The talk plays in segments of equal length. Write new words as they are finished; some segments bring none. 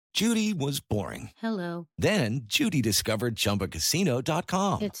Judy was boring. Hello. Then Judy discovered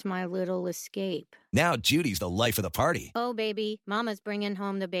ChumbaCasino.com. It's my little escape. Now Judy's the life of the party. Oh, baby, mama's bringing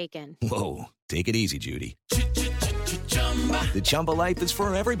home the bacon. Whoa, take it easy, Judy. The Chumba life is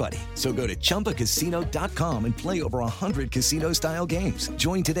for everybody. So go to ChumbaCasino.com and play over 100 casino-style games.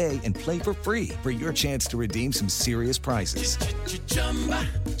 Join today and play for free for your chance to redeem some serious prizes.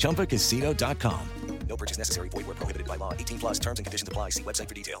 ChumbaCasino.com. No purchase necessary. Void where prohibited by law. 18 plus terms and conditions apply. See website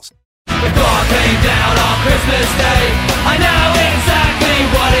for details. The clock came down on Christmas Day. I know exactly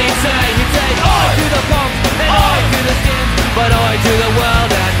what he'd say. He'd say, "I to the pump and I to the skins, but I to the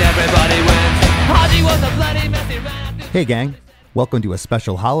world and everybody wins." Ozzy was a bloody mess. He ran up to... Hey gang, welcome to a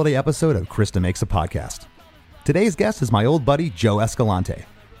special holiday episode of Krista Makes a Podcast. Today's guest is my old buddy Joe Escalante,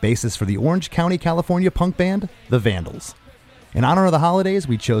 bassist for the Orange County, California punk band, The Vandals. In honor of the holidays,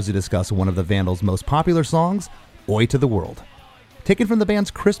 we chose to discuss one of the Vandals' most popular songs, Oi to the World. Taken from the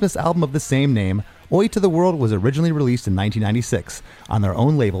band's Christmas album of the same name, Oi to the World was originally released in 1996 on their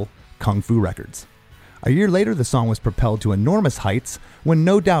own label, Kung Fu Records. A year later, the song was propelled to enormous heights when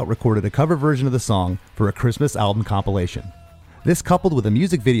No Doubt recorded a cover version of the song for a Christmas album compilation. This, coupled with a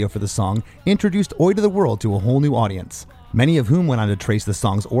music video for the song, introduced Oi to the World to a whole new audience, many of whom went on to trace the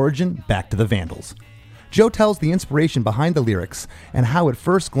song's origin back to the Vandals. Joe tells the inspiration behind the lyrics and how at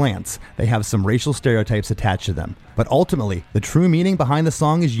first glance they have some racial stereotypes attached to them, but ultimately the true meaning behind the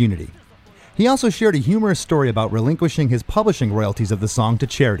song is unity. He also shared a humorous story about relinquishing his publishing royalties of the song to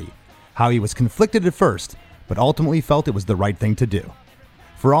charity, how he was conflicted at first, but ultimately felt it was the right thing to do.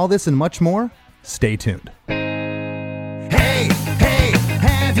 For all this and much more, stay tuned. Hey,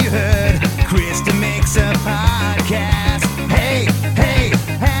 have you heard? Krista Makes a Podcast. Hey,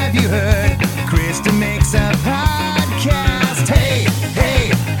 have you heard? Krista Makes a Podcast. Hey,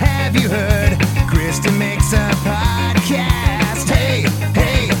 have you heard? Krista Makes a Podcast. Hey,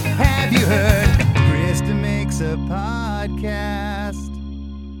 have you heard? Krista Makes a Podcast.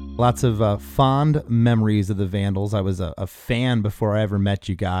 Lots of fond memories of the Vandals. I was a fan before I ever met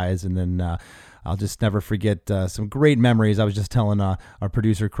you guys, and then I'll just never forget some great memories. I was just telling our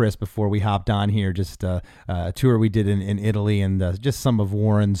producer Chris before we hopped on here, just a tour we did in Italy, and just some of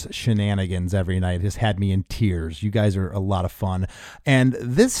Warren's shenanigans every night just had me in tears. You guys are a lot of fun. And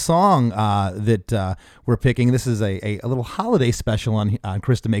this song that we're picking, this is a little holiday special on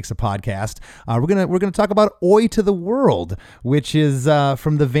Krista Makes a Podcast. We're gonna talk about Oi to the World, which is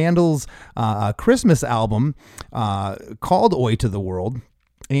from the Vandals' Christmas album called Oi to the World.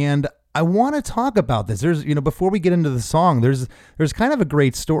 And I want to talk about this. There's, before we get into the song, there's kind of a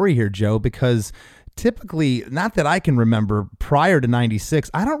great story here, Joe, because typically, not that I can remember prior to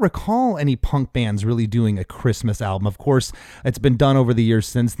 96, I don't recall any punk bands really doing a Christmas album. Of course, it's been done over the years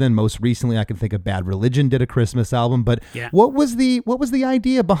since then. Most recently, I can think of Bad Religion did a Christmas album, but yeah. What was the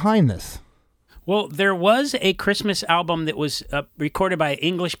idea behind this? Well, there was a Christmas album that was recorded by an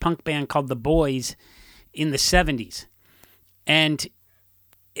English punk band called The Boys in the 70s. And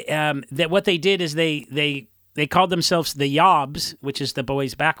that what they did is they called themselves the Yobs, which is the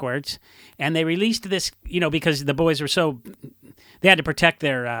Boys backwards, and they released this, because the Boys were they had to protect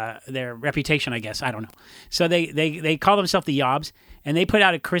their reputation, I guess. I don't know. So they called themselves the Yobs, and they put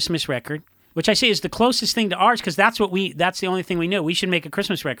out a Christmas record, which I say is the closest thing to ours, because that's the only thing we knew. We should make a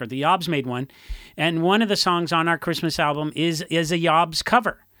Christmas record. The Yobs made one, and one of the songs on our Christmas album is a Yobs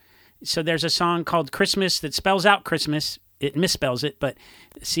cover. So there's a song called Christmas that spells out Christmas. It misspells it, but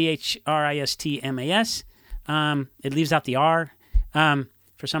Christmas. It leaves out the R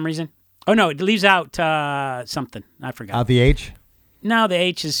for some reason. Oh, no, it leaves out something. I forgot. Out the H? No, the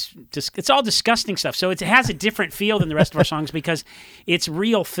H is just, it's all disgusting stuff. So it has a different feel than the rest of our songs because it's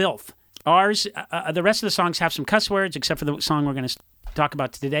real filth. Ours, the rest of the songs have some cuss words, except for the song we're going to talk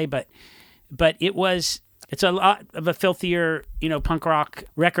about today, but it's a lot of a filthier, punk rock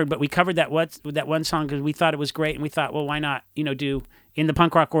record, but we covered that one song because we thought it was great, and we thought, well, why not, do, in the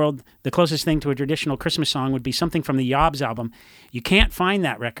punk rock world, the closest thing to a traditional Christmas song would be something from the Yobs album. You can't find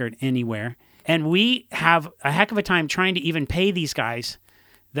that record anywhere, and we have a heck of a time trying to even pay these guys,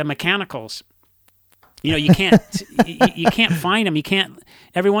 the Mechanicals. You can't you can't find them. You can't.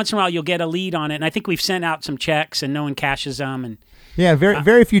 Every once in a while, you'll get a lead on it, and I think we've sent out some checks, and no one cashes them, and yeah,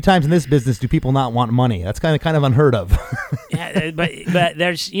 very few times in this business do people not want money. That's kind of unheard of. Yeah, but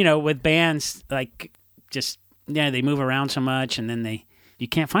there's with bands like they move around so much, and then you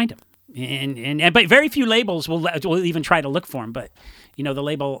can't find them, and but very few labels will even try to look for them. But the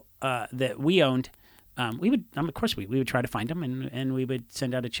label that we owned, we would of course we would try to find them, and we would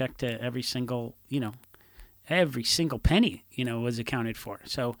send out a check to every single penny was accounted for.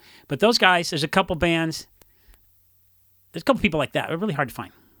 But those guys, there's a couple bands. There's a couple people like that. They're really hard to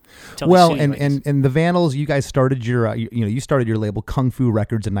find. till Well, the studio, I guess. and the Vandals, you guys started your you started your label Kung Fu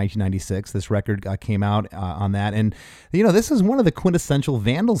Records in 1996. This record came out on that, and this is one of the quintessential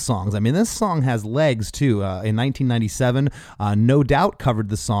Vandal songs. I mean, this song has legs too. In 1997, No Doubt covered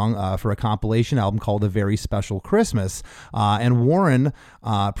the song for a compilation album called A Very Special Christmas, and Warren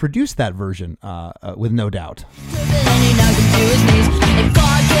produced that version with No Doubt. And he knocked him to his knees. And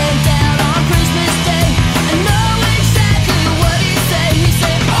God came down on Christmas Day. I know exactly what he said. He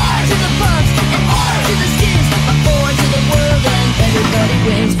said, "R to the punks and R to the skins, or to the world and everybody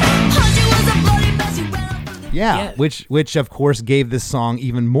wins." Hunter was a bloody mess. He went up for the Yeah, which of course gave this song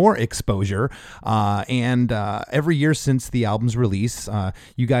even more exposure. And every year since the album's release,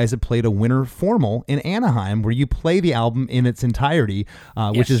 you guys have played a winter formal in Anaheim where you play the album in its entirety,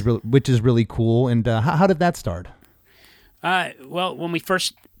 which Yes. is really cool. And how did that start? Well, when we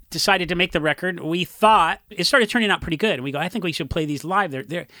first decided to make the record, we thought it started turning out pretty good. And we go, I think we should play these live.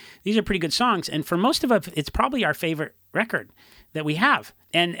 These are pretty good songs. And for most of us, it's probably our favorite record that we have.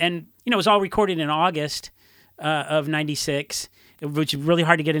 And it was all recorded in August of '96, which is really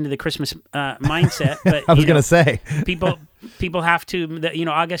hard to get into the Christmas mindset. But I was going to say. people have to,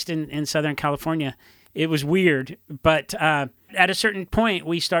 August in Southern California, it was weird. But at a certain point,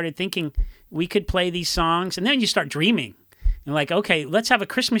 we started thinking we could play these songs. And then you start dreaming. And like, okay, let's have a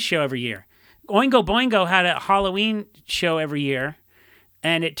Christmas show every year. Oingo Boingo had a Halloween show every year,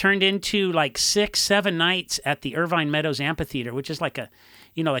 and it turned into like 6-7 nights at the Irvine Meadows Amphitheater, which is like a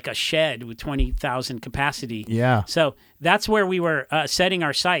shed with 20,000 capacity. Yeah. So that's where we were setting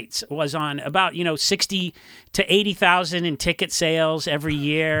our sights, was on about 60 to 80,000 in ticket sales every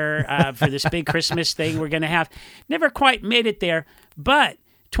year for this big Christmas thing we're going to have. Never quite made it there, but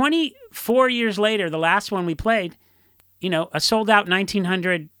 24 years later, the last one we played, a sold-out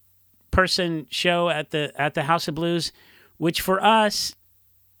 1,900 person show at the House of Blues, which for us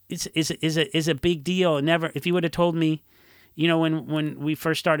is a big deal. If you would have told me, when we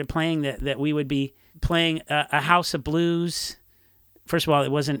first started playing that we would be playing a House of Blues. First of all,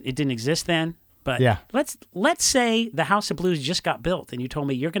 it didn't exist then. But yeah. let's say the House of Blues just got built, and you told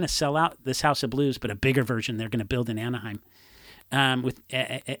me you're going to sell out this House of Blues, but a bigger version they're going to build in Anaheim.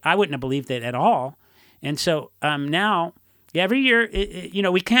 I wouldn't have believed it at all. And so now, every year,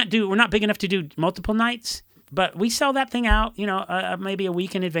 we're not big enough to do multiple nights, but we sell that thing out, maybe a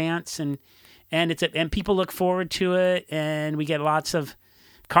week in advance, and people look forward to it, and we get lots of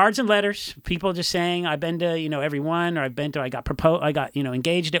cards and letters. People just saying, "I've been to every one," or I got proposed, I got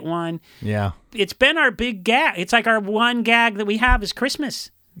engaged at one. Yeah, it's been our big gag. It's like our one gag that we have is Christmas.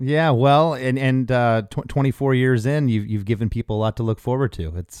 Yeah, well, and 24 years in, you've given people a lot to look forward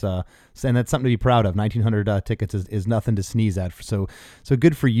to. It's and that's something to be proud of. 1,900 tickets is nothing to sneeze at. So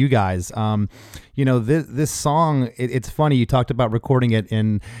good for you guys. This song, it's funny. You talked about recording it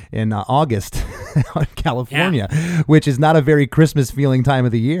in August in California, which is not a very Christmas feeling time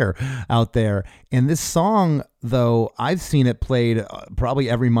of the year out there. And this song, though, I've seen it played probably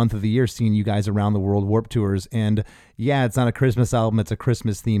every month of the year, seeing you guys around the world Warped Tours. And yeah, it's not a Christmas album, it's a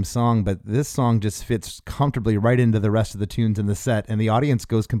Christmas themed song, but this song just fits comfortably right into the rest of the tunes in the set, and the audience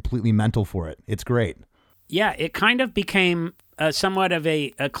goes completely mental for it. It's great. Yeah, it kind of became somewhat of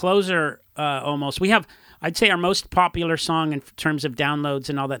a closer almost. We have, I'd say, our most popular song in terms of downloads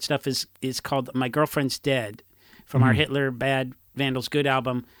and all that stuff is called My Girlfriend's Dead, from our Hitler Bad Vandals Good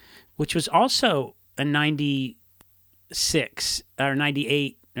album, which was also a 96 or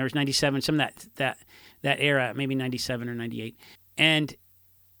 98 or 97, some of that era, maybe 97 or 98. And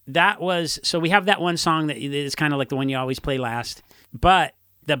that was, so we have that one song that is kind of like the one you always play last. But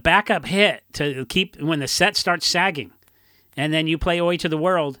the backup hit to keep, when the set starts sagging, and then you play Oi to the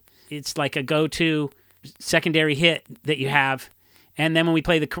World, it's like a go-to secondary hit that you have. And then when we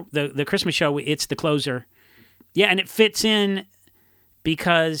play the Christmas show, it's the closer. Yeah, and it fits in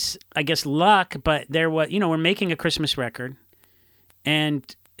because, I guess, luck, but we're making a Christmas record,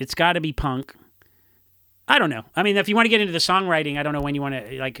 and it's got to be punk. I don't know. I mean, if you want to get into the songwriting, I don't know when you want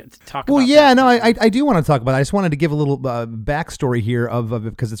to talk about. Well, yeah, no, I do want to talk about it. I just wanted to give a little backstory here of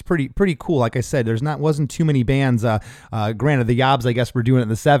because it's pretty cool. Like I said, wasn't too many bands. Granted, the Yobs, I guess, were doing it in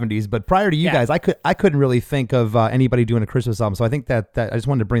the '70s, but prior to you guys, I couldn't really think of anybody doing a Christmas album. So I think that I just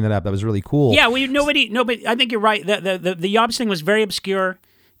wanted to bring that up. That was really cool. Yeah, nobody. I think you're right. The Yobs thing was very obscure,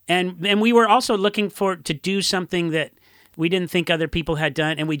 and we were also looking to do something that we didn't think other people had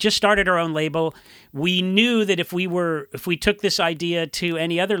done, and we just started our own label. We knew that if we took this idea to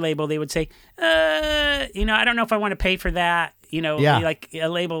any other label, they would say, I don't know if I want to pay for that, like a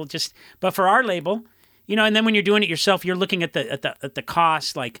label just. But for our label, and then when you're doing it yourself, you're looking at the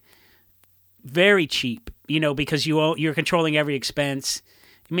cost, like very cheap, because you're controlling every expense.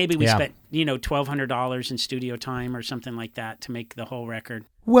 Maybe we Yeah. spent, $1,200 in studio time or something like that to make the whole record.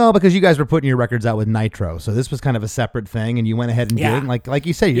 Well, because you guys were putting your records out with Nitro, so this was kind of a separate thing, and you went ahead and Yeah. did it. Like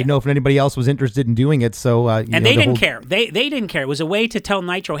you said, you didn't know if anybody else was interested in doing it, so And they didn't care. They didn't care. It was a way to tell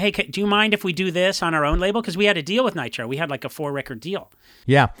Nitro, hey, do you mind if we do this on our own label? Because we had a deal with Nitro. We had like a 4-record deal.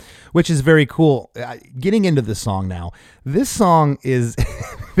 Yeah, which is very cool. Getting into this song now, this song is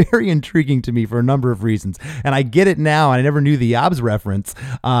very intriguing to me for a number of reasons, and I get it now. And I never knew the OBS reference.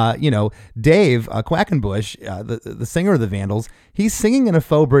 Dave Quackenbush, the singer of the Vandals, he's singing in a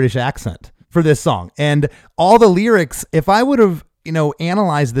faux British accent for this song, and all the lyrics. If I would have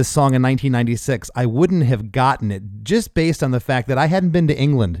analyzed this song in 1996, I wouldn't have gotten it just based on the fact that I hadn't been to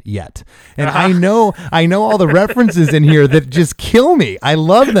England yet. And I know all the references in here that just kill me. I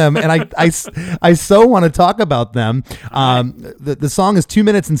love them, and I so want to talk about them. The song is 2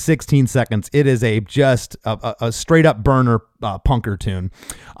 minutes and 16 seconds. It is just a straight up burner punker tune.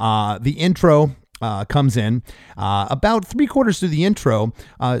 The intro comes in about 3/4 through the intro.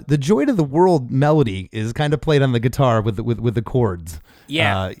 The Joy to the World melody is kind of played on the guitar with the chords.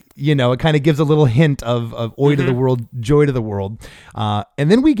 Yeah. It kind of gives a little hint of Oi to the World, Joy to the World. And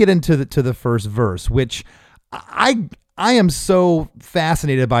then we get into the first verse, which I am so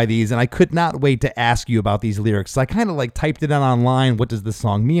fascinated by these, and I could not wait to ask you about these lyrics. So I kind of like typed it in online. What does this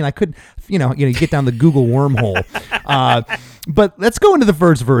song mean? I could, get down the Google wormhole. But let's go into the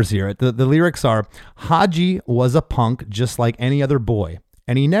first verse here. The lyrics are, Haji was a punk just like any other boy,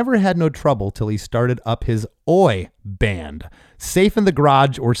 and he never had no trouble till he started up his Oi band, safe in the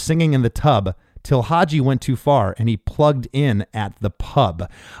garage or singing in the tub, till Haji went too far and he plugged in at the pub.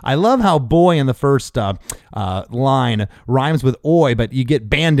 I love how boy in the first line rhymes with oi, but you get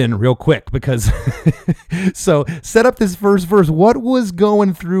banned in real quick because so set up this first verse. What was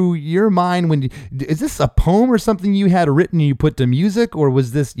going through your mind is this a poem or something you had written and you put to music, or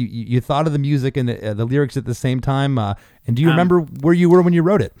was this you thought of the music and the lyrics at the same time? And do you remember where you were when you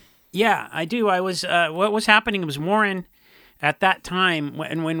wrote it? Yeah, I do. I was what was happening was Warren at that time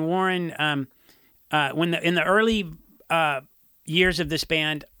when Warren in the early years of this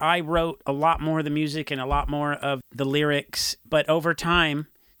band, I wrote a lot more of the music and a lot more of the lyrics. But over time,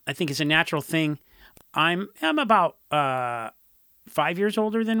 I think it's a natural thing. I'm about 5 years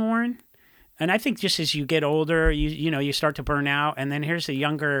older than Warren, and I think just as you get older, you start to burn out. And then here's a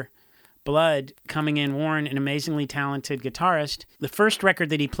younger blood coming in. Warren, an amazingly talented guitarist. The first record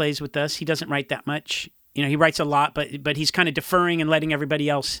that he plays with us, he doesn't write that much. He writes a lot, but he's kind of deferring and letting everybody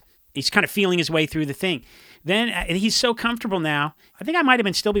else. He's kind of feeling his way through the thing. Then he's so comfortable now. I think I might have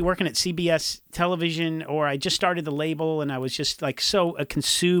been still be working at CBS television, or I just started the label and I was just like so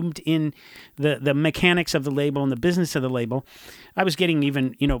consumed in the mechanics of the label and the business of the label. I was getting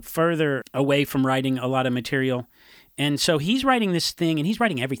even, further away from writing a lot of material. And so he's writing this thing and he's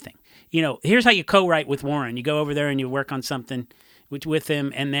writing everything. Here's how you co-write with Warren. You go over there and you work on something with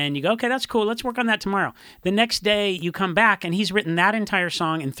him, and then you go, okay, that's cool, let's work on that tomorrow. The next day you come back and he's written that entire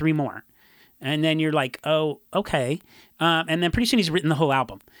song and 3 more. And then you're like, oh, okay. And then pretty soon he's written the whole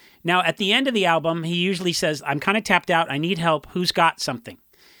album. Now, at the end of the album, he usually says, I'm kind of tapped out, I need help, who's got something?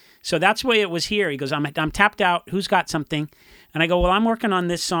 So that's the way it was here. He goes, I'm tapped out, who's got something? And I go, well, I'm working on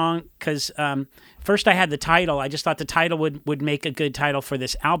this song because first I had the title. I just thought the title would make a good title for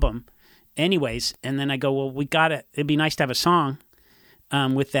this album anyways. And then I go, well, it'd be nice to have a song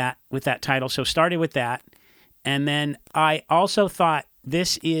with that title. So started with that. And then I also thought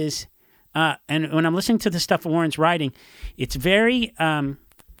this is, and when I'm listening to the stuff Warren's writing, it's very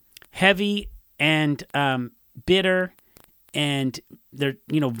heavy and bitter, and they're,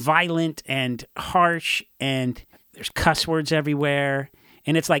 violent and harsh, and there's cuss words everywhere.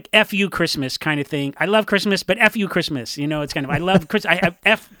 And it's like F you Christmas kind of thing. I love Christmas, but F you Christmas. It's kind of, I love Christmas. I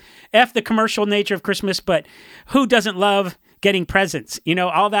F the commercial nature of Christmas, but who doesn't love getting presents?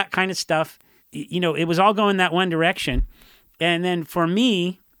 All that kind of stuff. It was all going that one direction. And then for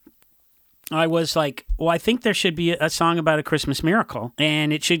me, I was like, well, I think there should be a song about a Christmas miracle,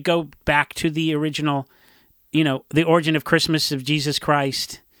 and it should go back to the original, the origin of Christmas of Jesus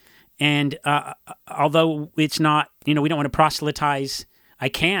Christ. And although it's not, we don't want to proselytize, I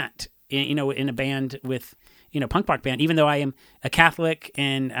can't, in a band with, punk rock band, even though I am a Catholic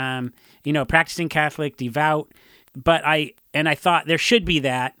and, a practicing Catholic, devout, but I thought there should be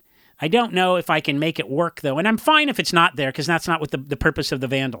that. I don't know if I can make it work, though, and I'm fine if it's not there, because that's not what the purpose of the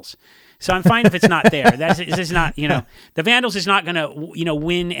Vandals. So I'm fine if it's not there. This is not, the Vandals is not going to,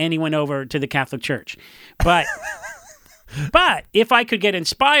 win anyone over to the Catholic Church. But if I could get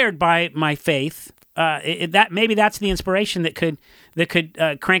inspired by my faith, that maybe that's the inspiration that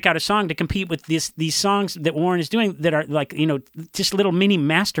could crank out a song to compete with these songs that Warren is doing that are like, just little mini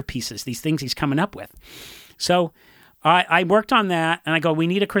masterpieces, these things he's coming up with. So I worked on that, and I go, we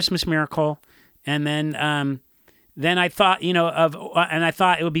need a Christmas miracle. And then I thought, and I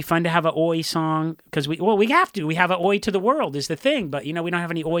thought it would be fun to have an Oi song, because we have to. We have an Oi to the world is the thing, but we don't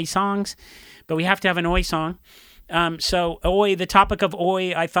have any Oi songs, but we have to have an Oi song. So Oi, the topic of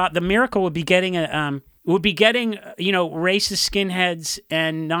Oi, I thought the miracle would be getting racist skinheads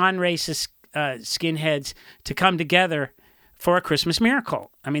and non-racist skinheads to come together for a Christmas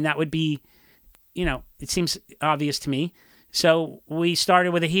miracle. I mean, that would be, it seems obvious to me. So we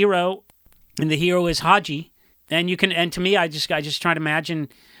started with a hero, and the hero is Haji. And to me, I just try to imagine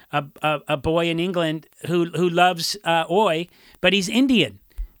a boy in England who loves Oi, but he's Indian.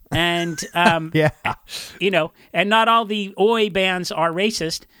 And and not all the Oi bands are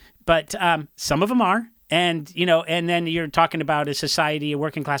racist, but some of them are. And and then you're talking about a society, a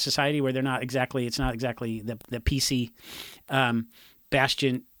working class society, where it's not exactly the PC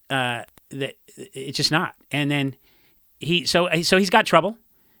bastion. That it's just not. And then he's got trouble,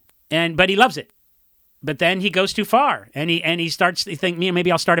 but he loves it. But then he goes too far, and he starts to think,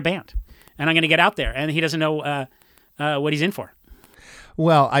 maybe I'll start a band, and I'm going to get out there, and he doesn't know what he's in for.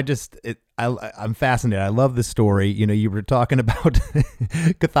 Well, I'm fascinated. I love the story. You were talking about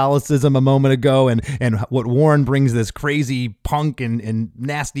Catholicism a moment ago, and what Warren brings, this crazy punk and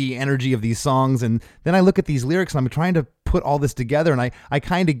nasty energy of these songs. And then I look at these lyrics, and I'm trying to put all this together, and I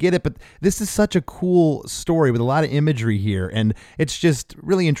kind of get it, but this is such a cool story with a lot of imagery here, and it's just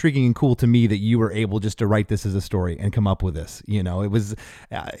really intriguing and cool to me that you were able just to write this as a story and come up with this. It was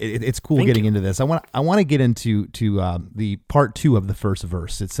it's cool Thank getting you. into this. I want to get into the part 2 of the first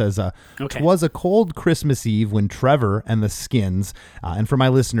verse. It says, Okay. "'Twas a cold Christmas Eve when Trevor and the Skins," and for my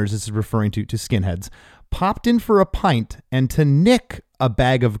listeners, this is referring to skinheads, "popped in for a pint and to nick a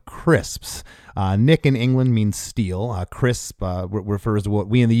bag of crisps." Nick in England means steal. Crisp refers to what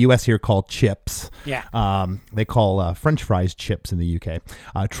we in the U.S. here call chips. Yeah. They call French fries chips in the U.K.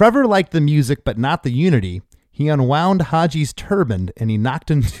 Trevor liked the music, but not the unity. He unwound Haji's turban and he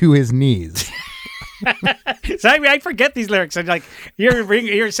knocked him to his knees. So I forget these lyrics. I'm like,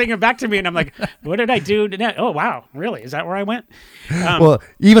 you're singing back to me, and I'm like, what did I do? Oh, wow, really? Is that where I went? Well,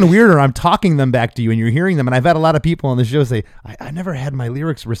 even weirder, I'm talking them back to you, and you're hearing them. And I've had a lot of people on the show say, I never had my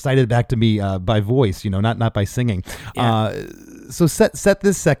lyrics recited back to me by voice, not by singing. Yeah. So set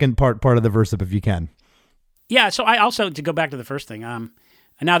this second part of the verse up if you can. Yeah. So I also, to go back to the first thing,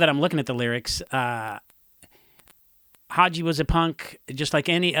 now that I'm looking at the lyrics, Haji was a punk just like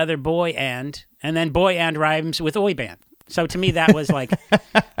any other boy, and then boy and rhymes with Oi band. So to me, that was like,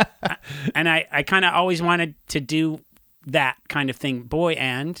 and I kind of always wanted to do that kind of thing, boy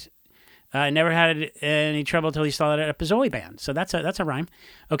and. Never had any trouble till he started up his Oi band. So that's a rhyme.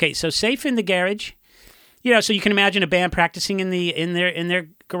 Okay, so safe in the garage. So you can imagine a band practicing in their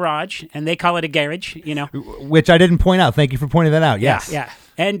garage, and they call it a garage. Which I didn't point out. Thank you for pointing that out. Yes. Yeah.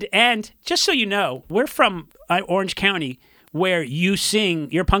 And just so you know, we're from Orange County, where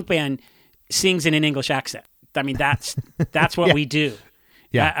your punk band sings in an English accent. I mean, that's what Yeah. we do.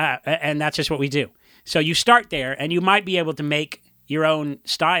 Yeah. And that's just what we do. So you start there, and you might be able to make your own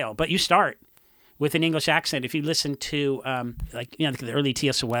style, but you start with an English accent. If you listen to the early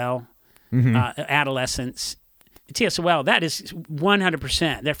TSOL, Adolescence, TSOL, that is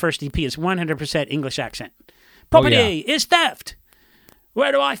 100%. Their first EP is 100% English accent. Property is theft.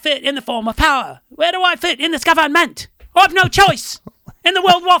 Where do I fit in the form of power? Where do I fit in this government? I've no choice. In the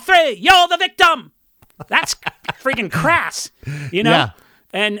World War III, you're the victim. That's freaking crass, Yeah.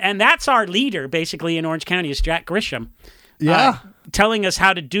 And that's our leader, basically, in Orange County, is Jack Grisham. Yeah. Telling us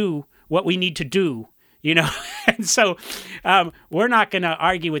how to do what we need to do, And so we're not going to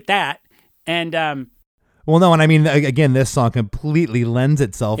argue with that. And Well, no, and I mean, again, this song completely lends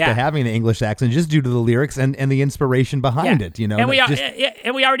itself to having the English accent just due to the lyrics and the inspiration behind it, And we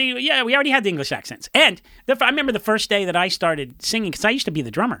already had the English accents. And I remember the first day that I started singing, because I used to be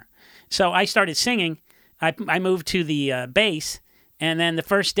the drummer. So I started singing. I moved to the bass, and then the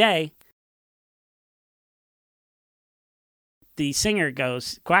first day, the singer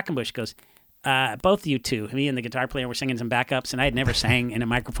goes, Quackenbush goes, both of you two, me and the guitar player, were singing some backups, and I had never sang in a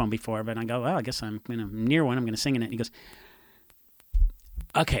microphone before, but I go, well, I guess I'm near one, I'm going to sing in it. And he goes,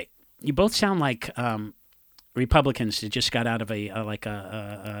 okay, you both sound like Republicans that just got out of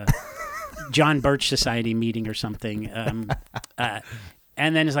a John Birch Society meeting or something.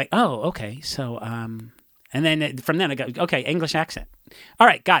 And then it's like, oh, okay, so, and then from then I go, okay, English accent. All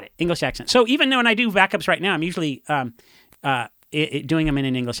right, got it, English accent. So even though when I do backups right now, I'm usually doing them in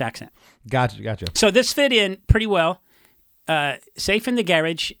an English accent. Gotcha. So this fit in pretty well. Safe in the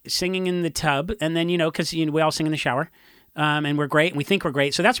garage, singing in the tub, and then because we all sing in the shower, and we're great, and we think we're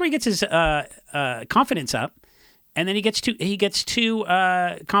great. So that's where he gets his confidence up, and then he gets too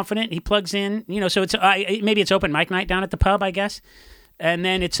confident. He plugs in, So it's maybe it's open mic night down at the pub, I guess, and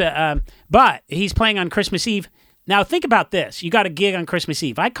then it's but he's playing on Christmas Eve. Now think about this: you got a gig on Christmas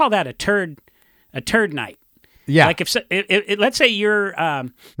Eve. I call that a turd night. Yeah. Like if let's say you're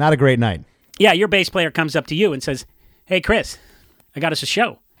not a great night. Yeah, your bass player comes up to you and says, "Hey, Chris, I got us a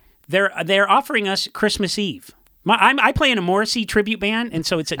show. They're offering us Christmas Eve. I play in a Morrissey tribute band, and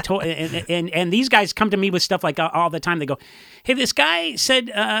so it's and these guys come to me with stuff like all the time. They go, "Hey, this guy said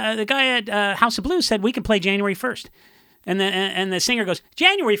the guy at House of Blues said we can play January 1st," and the singer goes,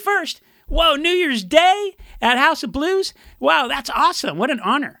 "January 1st? Whoa, New Year's Day at House of Blues? Wow, that's awesome! What an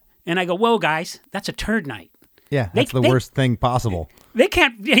honor!" And I go, "Whoa, guys, that's a turd night." Yeah, that's the worst thing possible. They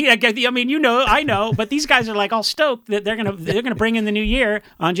can't. I mean, I know, but these guys are like all stoked that they're gonna bring in the new year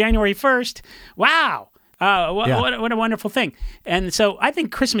on January 1st. Wow, what a wonderful thing! And so I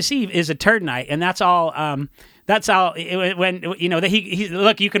think Christmas Eve is a turd night, and that's all. When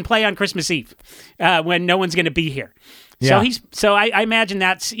look, you can play on Christmas Eve when no one's gonna be here. Yeah. So I imagine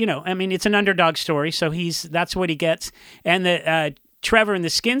that's I mean, it's an underdog story. So that's what he gets, and the Trevor and the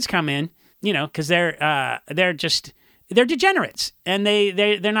Skins come in. Because they're degenerates, and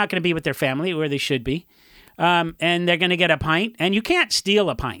they're not going to be with their family where they should be, and they're going to get a pint, and you can't steal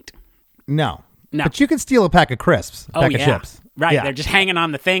a pint. No, but you can steal a pack of crisps, pack of chips. Right, yeah. They're just hanging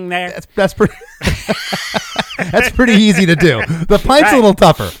on the thing there. That's pretty. That's pretty easy to do. The pint's a little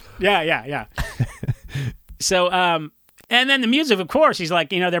tougher. Yeah. So, and then the music, of course, he's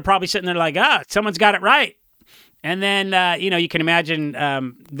like, they're probably sitting there like, someone's got it right. And then, you can imagine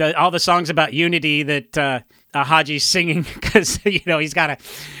all the songs about unity that Haji's singing because, he's got to,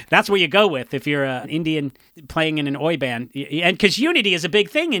 that's where you go with if you're an Indian playing in an Oi band. And because unity is a big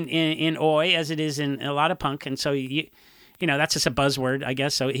thing in Oi, as it is in a lot of punk. And so, that's just a buzzword, I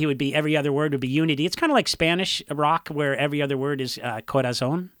guess. So he would be, every other word would be unity. It's kind of like Spanish rock where every other word is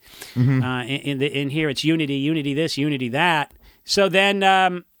corazón. Mm-hmm. In here, it's unity this, unity that. So then,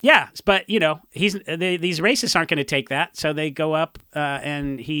 but these racists aren't going to take that, so they go up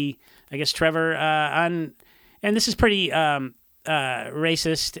and Trevor and this is pretty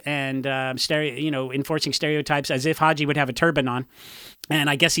racist and enforcing stereotypes as if Haji would have a turban on, and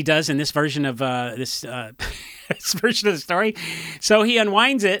I guess he does in this version of this version of the story. So he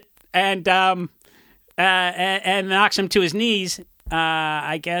unwinds it and knocks him to his knees,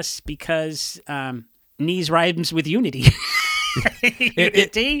 I guess because knees rhymes with unity.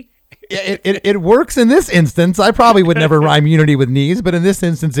 It works in this instance. I probably would never rhyme unity with knees, but in this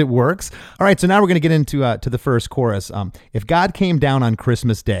instance, it works. All right, so now we're going to get into to the first chorus. If God came down on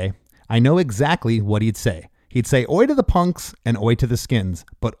Christmas Day, I know exactly what he'd say. He'd say, "Oi to the punks and oi to the skins,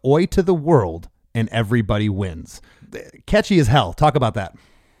 but oi to the world and everybody wins." Catchy as hell. Talk about that.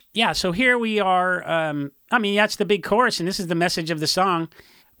 Yeah, so here we are. That's the big chorus, and this is the message of the song.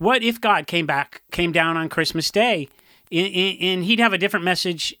 What if God came down on Christmas Day? And he'd have a different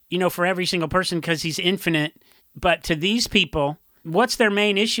message, for every single person because he's infinite. But to these people, what's their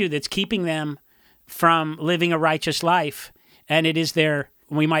main issue that's keeping them from living a righteous life? And it is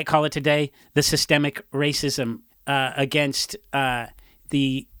we might call it today, the systemic racism against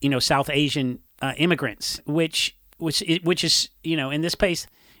the South Asian immigrants, which is in this place.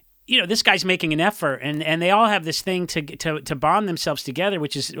 This guy's making an effort, and they all have this thing to bond themselves together,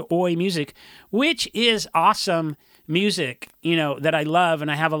 which is Oi music, which is awesome music, that I love, and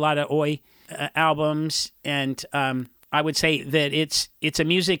I have a lot of Oi albums, and I would say that it's a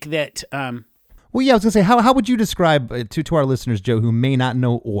music that. Well, yeah, I was gonna say, how would you describe to our listeners, Joe, who may not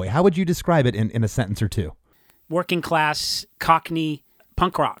know Oi? How would you describe it in a sentence or two? Working class Cockney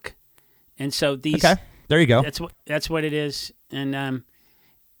punk rock, and so these. Okay, there you go. That's what it is, and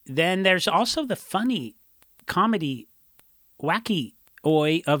then there's also the funny comedy, wacky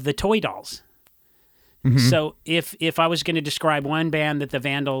Oi of the Toy Dolls. Mm-hmm. So if I was going to describe one band that the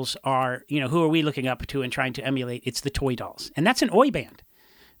Vandals are, who are we looking up to and trying to emulate? It's the Toy Dolls. And that's an Oi band.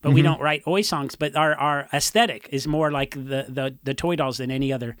 But we don't write Oi songs, but our aesthetic is more like the Toy Dolls than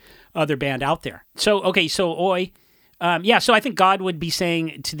any other band out there. So Oi. So I think God would be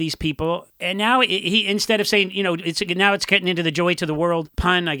saying to these people, and now he instead of saying, it's getting into the joy to the world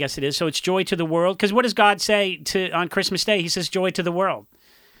pun, I guess it is. So it's joy to the world. Because what does God say on Christmas Day? He says joy to the world.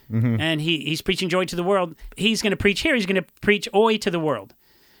 Mm-hmm. And he's preaching joy to the world. He's going to preach here. He's going to preach Oi to the world.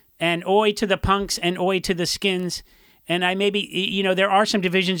 And Oi to the punks and Oi to the skins. And there are some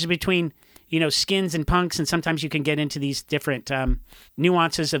divisions between, skins and punks, and sometimes you can get into these different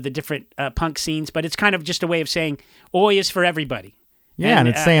nuances of the different punk scenes. But it's kind of just a way of saying Oi is for everybody. Yeah, and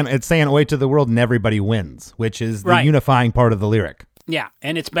it's saying Oi to the world and everybody wins, which is the unifying part of the lyric. Yeah,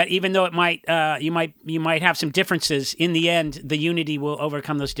 and but even though it might you might have some differences, in the end the unity will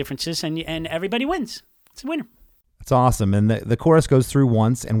overcome those differences, and everybody wins. It's a winner. It's awesome. And the chorus goes through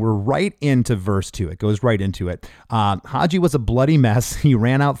once, and we're right into verse 2. It goes right into it. Haji was a bloody mess. He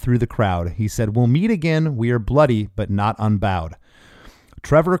ran out through the crowd. He said, "We'll meet again. We are bloody, but not unbowed."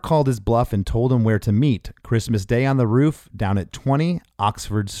 Trevor called his bluff and told him where to meet. Christmas Day on the roof down at 20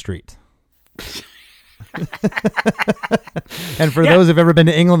 Oxford Street. And for those who've ever been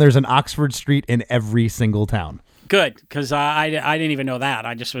to England, there's an Oxford Street in every single town. Good, because I didn't even know that.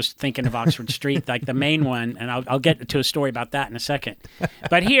 I just was thinking of Oxford Street, like the main one, and I'll get to a story about that in a second.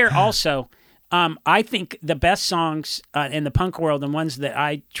 But here also, I think the best songs in the punk world, and ones that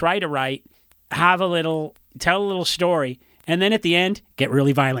I try to write, tell a little story, and then at the end, get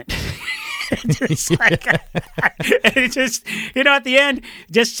really violent. Just like, it just, at the end,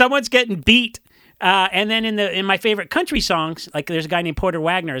 just someone's getting beat. And then in my favorite country songs, like there's a guy named Porter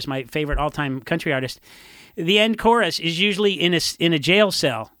Wagner is my favorite all-time country artist. The end chorus is usually in a jail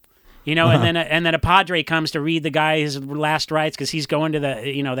cell, and then a padre comes to read the guy his last rites because he's going to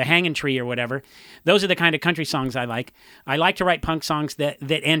the hanging tree or whatever. Those are the kind of country songs I like. I like to write punk songs that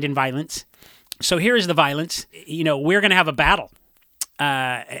end in violence. So here is the violence. We're gonna have a battle,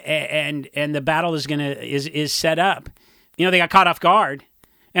 and the battle is set up. They got caught off guard.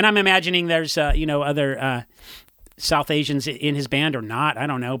 And I'm imagining there's, other South Asians in his band or not. I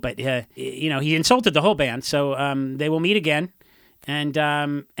don't know. But, he insulted the whole band. So they will meet again. And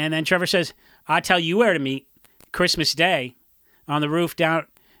then Trevor says, "I'll tell you where to meet Christmas Day on the roof down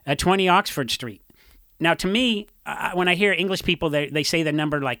at 20 Oxford Street." Now, to me, when I hear English people, they say the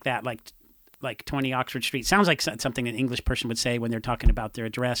number like that, like 20 Oxford Street. Sounds like something an English person would say when they're talking about their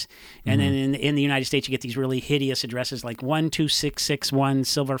address. And then in the United States, you get these really hideous addresses like 12661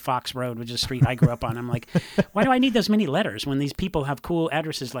 Silver Fox Road, which is a street I grew up on. I'm like, why do I need those many letters when these people have cool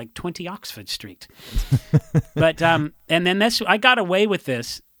addresses like 20 Oxford Street? But and then I got away with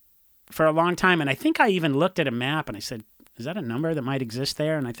this for a long time, and I think I even looked at a map and I said, is that a number that might exist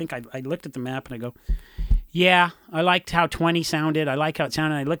there? And I think I looked at the map and I go, yeah, I liked how 20 sounded. I like how it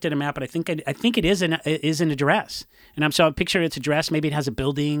sounded. I looked at a map, but I think it is an address. And so I picture its address. Maybe it has a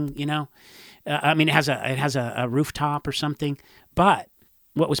building, it has a rooftop or something. But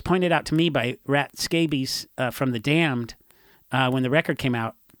what was pointed out to me by Rat Scabies from The Damned when the record came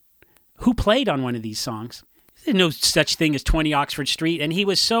out, who played on one of these songs? There's no such thing as 20 Oxford Street. And he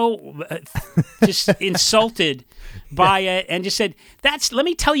was so just insulted by it and just said, let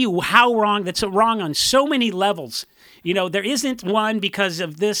me tell you how wrong, that's wrong on so many levels. There isn't one because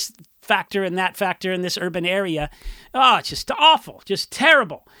of this factor and that factor in this urban area. Oh, it's just awful, just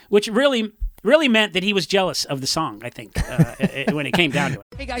terrible, which really meant that he was jealous of the song, I think, when it came down to it.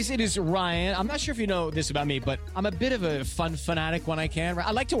 Hey guys, it is Ryan. I'm not sure if you know this about me, but I'm a bit of a fun fanatic when I can. I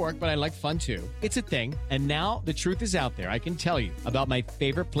like to work, but I like fun too. It's a thing. And now the truth is out there. I can tell you about my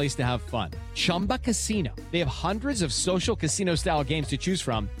favorite place to have fun. Chumba Casino. They have hundreds of social casino style games to choose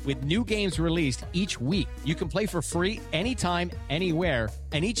from with new games released each week. You can play for free anytime, anywhere.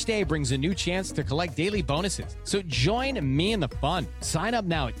 And each day brings a new chance to collect daily bonuses. So join me in the fun. Sign up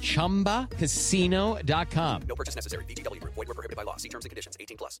now at ChumbaCasino.com. No purchase necessary. VGW Group. Void where prohibited by law. See terms and conditions.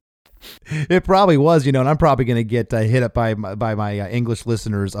 18+. It probably was, and I'm probably going to get hit up by my English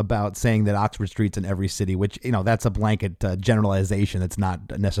listeners about saying that Oxford Street's in every city, which, that's a blanket generalization. It's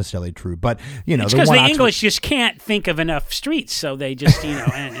not necessarily true. But, it's because the English just can't think of enough streets. So they just,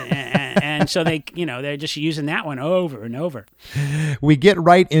 and so they're just using that one over and over. We get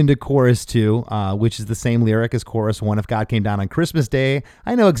right into chorus 2, which is the same lyric as chorus 1. If God came down on Christmas Day,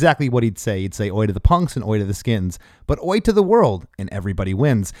 I know exactly what he'd say. He'd say, "Oi to the punks and oi to the skins, but oi to the world and everybody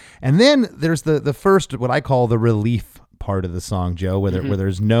wins." And then there's the first, what I call the relief part of the song, Joe, where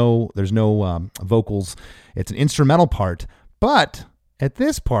there's no vocals. It's an instrumental part. But at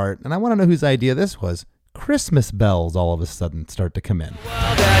this part, and I want to know whose idea this was, Christmas bells all of a sudden start to come in.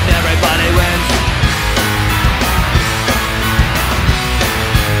 Well, then everybody wins.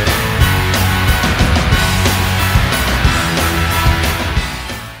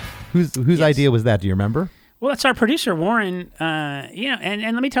 Whose idea was that? Do you remember? Well, that's our producer, Warren.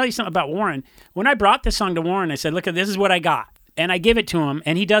 And let me tell you something about Warren. When I brought this song to Warren, I said, "Look, this is what I got," and I give it to him,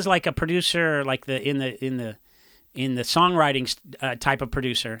 and he does like a producer, like in the songwriting type of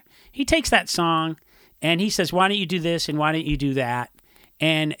producer. He takes that song and he says, "Why don't you do this and why don't you do that?"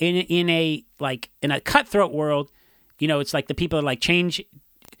 And in a cutthroat world, it's like the people are like change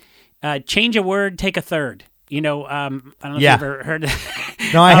change a word, take a third. I don't know if Yeah. you've ever heard.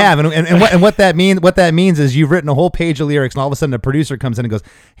 No, I have, and what that means is you've written a whole page of lyrics, and all of a sudden a producer comes in and goes,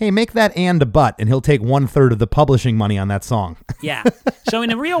 "Hey, make that and a but," and he'll take 1/3 of the publishing money on that song. Yeah. So in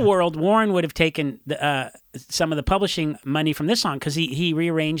the real world, Warren would have taken some of the publishing money from this song because he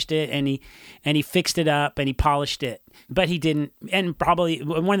rearranged it and he fixed it up and he polished it, but he didn't. And probably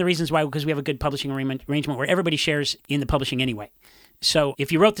one of the reasons why, because we have a good publishing arrangement where everybody shares in the publishing anyway. So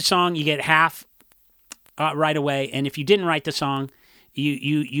if you wrote the song, you get half right away, and if you didn't write the song,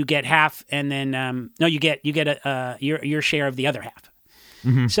 you get half, and then you get your share of the other half.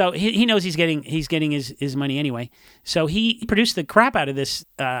 Mm-hmm. So he knows he's getting his money anyway. So he produced the crap out of this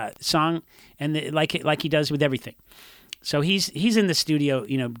song, and like he does with everything. So he's in the studio,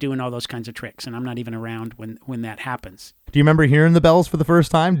 doing all those kinds of tricks, and I'm not even around when that happens. Do you remember hearing the bells for the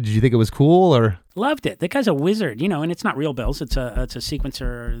first time? Did you think it was cool or? Loved it. That guy's a wizard, and it's not real bells. It's a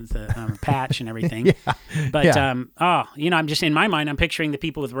sequencer, the patch and everything. Yeah. But Yeah. I'm just in my mind, I'm picturing the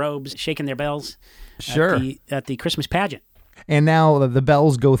people with robes shaking their bells. Sure. At the Christmas pageant. And now the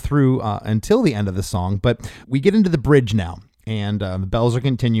bells go through until the end of the song, but we get into the bridge now. And the bells are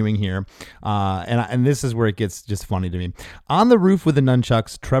continuing here. And this is where it gets just funny to me. On the roof with the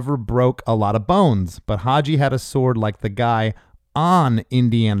nunchucks, Trevor broke a lot of bones, but Haji had a sword like the guy on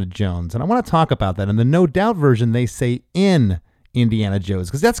Indiana Jones. And I want to talk about that. In the No Doubt version, they say in Indiana Jones,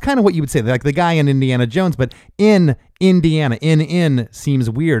 because that's kind of what you would say, like the guy in Indiana Jones, but in Indiana, in seems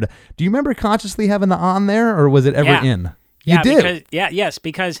weird. Do you remember consciously having the on there, or was it ever in? You did?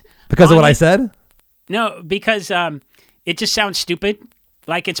 Because of what I said? No, because it just sounds stupid.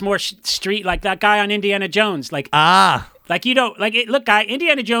 Like it's more street, like that guy on Indiana Jones. Like you don't like it. Look, guy,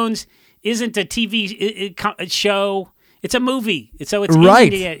 Indiana Jones isn't a TV show. It's a movie. So it's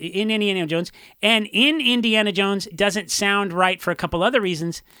right. in Indiana Jones, and in Indiana Jones doesn't sound right for a couple other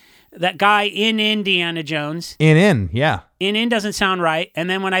reasons. That guy in Indiana Jones, in doesn't sound right. And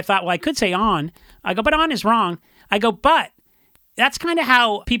then when I thought, well, I could say on, I go, but on is wrong. I go, but that's kind of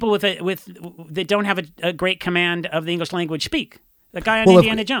how people that don't have a great command of the English language speak. The guy on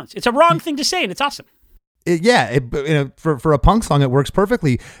Indiana Jones. It's a wrong thing to say, and it's awesome. For a punk song, it works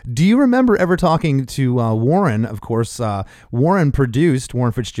perfectly. Do you remember ever talking to Warren? Of course, Warren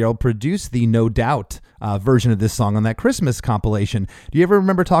Fitzgerald produced the No Doubt version of this song on that Christmas compilation. Do you ever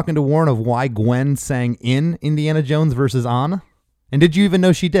remember talking to Warren of why Gwen sang in Indiana Jones versus on? And did you even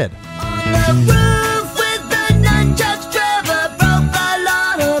know she did? On the roof with the nunchucks, Trevor broke a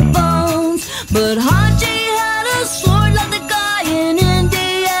lot of bones, but Haji had a sword like the guy in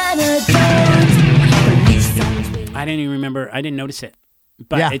Indiana Jones. I didn't even remember. I didn't notice it.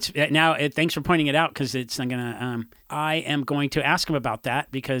 But it's now. Thanks for pointing it out, because it's not gonna. I am going to ask him about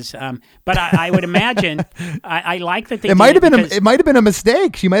that because. But I would imagine. I like that they. It might have been. It might have been a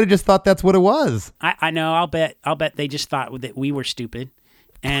mistake. She might have just thought that's what it was. I know. I'll bet they just thought that we were stupid,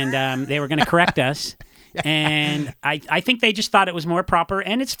 and they were going to correct us. And I think they just thought it was more proper,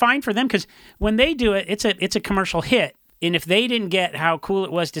 and it's fine for them because when they do it, it's a commercial hit. And if they didn't get how cool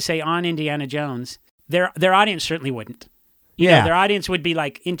it was to say on Indiana Jones, their audience certainly wouldn't. You know, their audience would be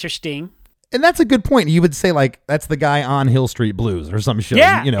like, interesting. And that's a good point. You would say, like, that's the guy on Hill Street Blues or some show.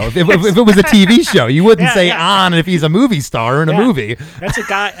 Yeah. You know, if it was a TV show, you wouldn't say on if he's a movie star in a movie. That's a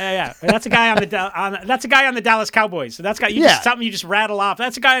guy. That's a guy that's a guy on the Dallas Cowboys. So that's got something you just rattle off.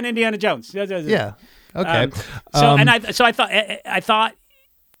 That's a guy on Indiana Jones. Yeah. Okay. I thought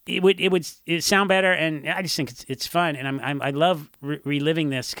it would sound better, and I just think it's fun, and I love reliving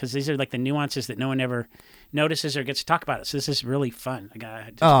this because these are like the nuances that no one ever notices or gets to talk about it. So this is really fun.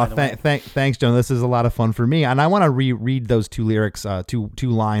 Thanks, Joan. This is a lot of fun for me, and I want to reread those two lyrics, two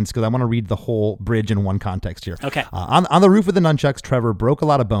lines, because I want to read the whole bridge in one context here. Okay. On the roof with the nunchucks, Trevor broke a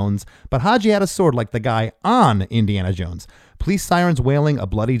lot of bones, but Haji had a sword like the guy on Indiana Jones. Police sirens wailing a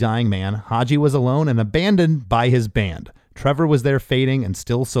bloody dying man. Haji was alone and abandoned by his band. Trevor was there fading and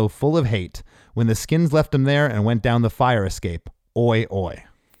still so full of hate when the skins left him there and went down the fire escape. Oi, oi.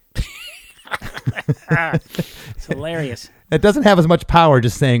 It's hilarious. It doesn't have as much power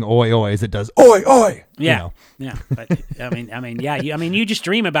just saying oi, oi as it does oi, oi. Yeah. Yeah. But you just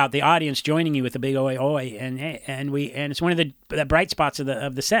dream about the audience joining you with a big oi, oi. And it's one of the bright spots of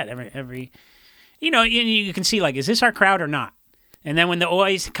the set. Every you can see, like, is this our crowd or not? And then when the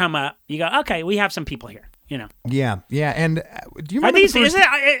ois come up, you go, okay, we have some people here. You know. Yeah. And do you remember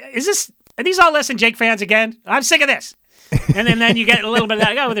are these all Less Than Jake fans again? I'm sick of this. And then you get a little bit of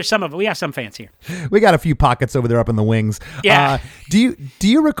that. Oh, there's some of it. We have some fans here. We got a few pockets over there up in the wings. Yeah. Do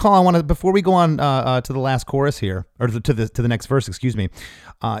you recall? I want to, before we go on to the last chorus here, or to the next verse. Excuse me.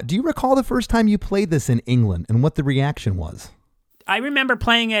 Do you recall the first time you played this in England and what the reaction was? I remember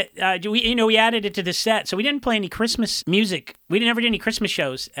playing it. We added it to the set, so we didn't play any Christmas music. We never did any Christmas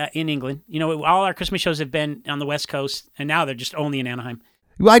shows in England. All our Christmas shows have been on the West Coast, and now they're just only in Anaheim.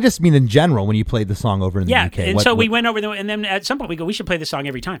 Well, I just mean in general when you played the song over in the UK. And so we went over and then at some point we go, we should play the song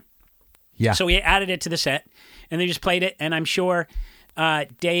every time. Yeah. So we added it to the set, and they just played it, and I'm sure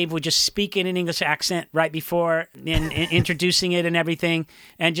Dave would just speak in an English accent right before in introducing it and everything,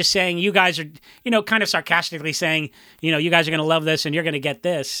 and just saying, you guys are, kind of sarcastically saying, you guys are going to love this and you're going to get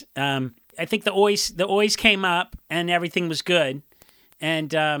this. I think the Oys came up and everything was good. And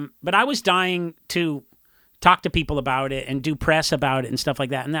but I was dying to talk to people about it and do press about it and stuff like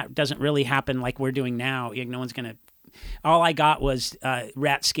that. And that doesn't really happen like we're doing now. No one's going to. All I got was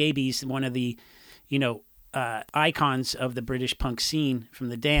Rat Scabies, one of the, icons of the British punk scene from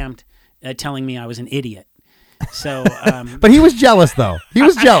The Damned, telling me I was an idiot. So, but he was jealous, though. He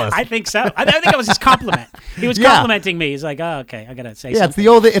was jealous. I think so. I think it was his compliment. He was complimenting me. He's like, "Oh, okay, I gotta say something."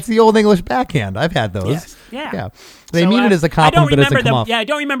 It's the old English backhand. I've had those. Yes. Yeah. They mean it as a compliment, but it doesn't come off. Yeah, I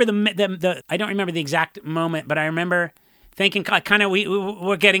don't remember I don't remember the exact moment, but I remember thinking, kind of,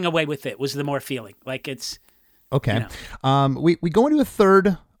 we're getting away with it. Was the more feeling like it's okay. We go into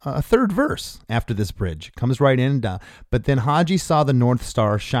a third verse after this bridge. Comes right in, but then Haji saw the North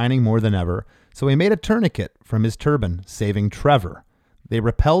Star shining more than ever, so he made a tourniquet from his turban, saving Trevor. They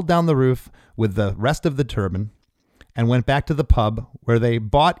rappelled down the roof with the rest of the turban and went back to the pub where they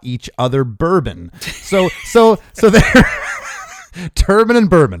bought each other bourbon. So they're turban and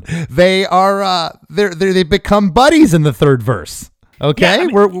bourbon. They are they become buddies in the third verse. Okay, Yeah,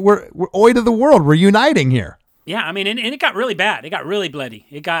 we're oi to the world. We're uniting here. Yeah, I mean, and it got really bad. It got really bloody.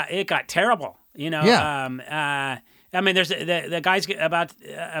 It got terrible. Yeah. I mean, there's the guy's about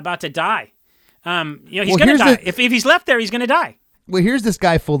to die. He's gonna die. If he's left there, he's gonna die. Well, here's this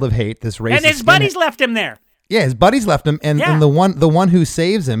guy full of hate. This racist. And his buddies left him there. Yeah, his buddies left him, and the one who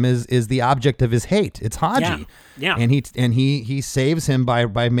saves him is the object of his hate. It's Haji. Yeah. And he saves him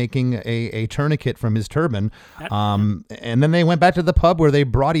by making a tourniquet from his turban. And then they went back to the pub where they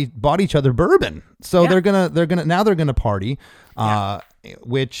bought each other bourbon. So they're gonna party,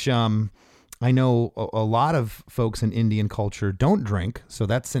 which I know a lot of folks in Indian culture don't drink. So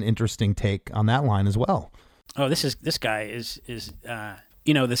that's an interesting take on that line as well. Oh, this guy is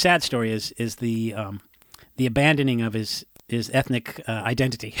the sad story is the abandoning of his ethnic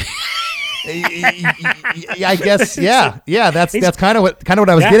identity. I guess, yeah. That's kind of what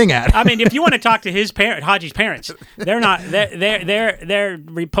I was getting at. I mean, if you want to talk to Haji's parents, they're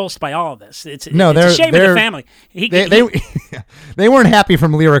repulsed by all of this. It's a shame of the family. They weren't happy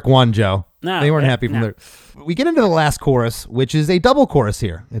from lyric 1, Joe. No, they weren't happy from lyric. We get into the last chorus, which is a double chorus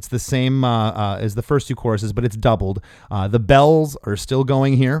here. It's the same as the first two choruses, but it's doubled. The bells are still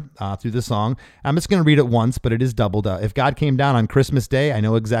going here through the song. I'm just going to read it once, but it is doubled. If God came down on Christmas Day, I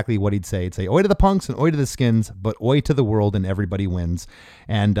know exactly what he'd say. He'd say, oi to the punks and oi to the skins, but oi to the world and everybody wins.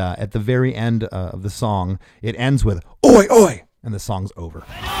 And at the very end of the song, it ends with oi, oi, and the song's over. Oi to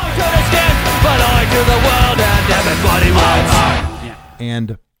the skins, but oi to the world and everybody wins. Yeah.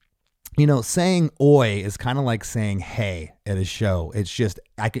 And saying oi is kind of like saying hey at a show. It's just,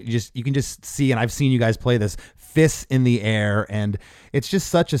 you can just see, and I've seen you guys play this, fists in the air, and it's just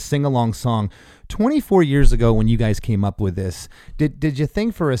such a sing-along song. 24 years ago when you guys came up with this, did you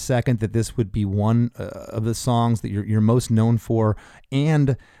think for a second that this would be one of the songs that you're most known for,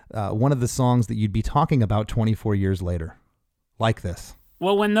 and one of the songs that you'd be talking about 24 years later, like this?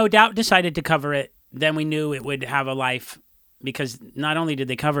 Well, when No Doubt decided to cover it, then we knew it would have a life. Because not only did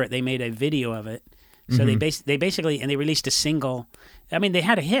they cover it, they made a video of it. So they basically and they released a single. I mean, they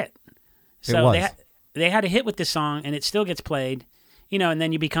had a hit. So they had a hit with this song, and it still gets played. And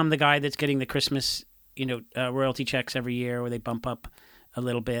then you become the guy that's getting the Christmas, royalty checks every year, where they bump up a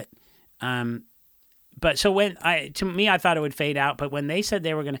little bit. But so I thought it would fade out. But when they said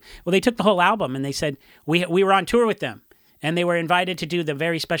they were they took the whole album and they said we were on tour with them. And they were invited to do the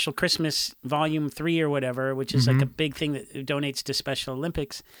very special Christmas Volume 3 or whatever, which is like a big thing that donates to Special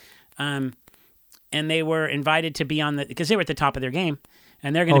Olympics. And they were invited to be on because they were at the top of their game.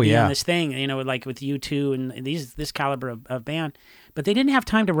 And they're going to be on this thing, like with U2 and this caliber of band. But they didn't have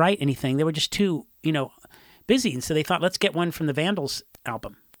time to write anything. They were just too, busy. And so they thought, let's get one from the Vandals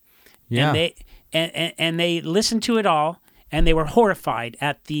album. Yeah. And they listened to it all, and they were horrified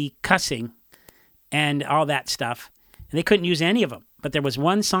at the cussing and all that stuff. And they couldn't use any of them, but there was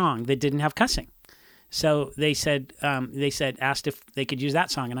one song that didn't have cussing. So they said, asked if they could use that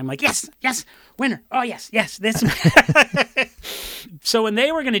song, and I'm like, yes, winner. Oh yes, this. So when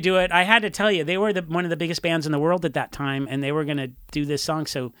they were going to do it, I had to tell you, they were one of the biggest bands in the world at that time, and they were going to do this song.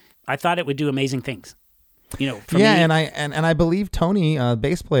 So I thought it would do amazing things. For me, and I believe Tony,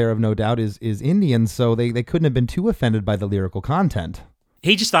 bass player of No Doubt, is Indian, so they couldn't have been too offended by the lyrical content.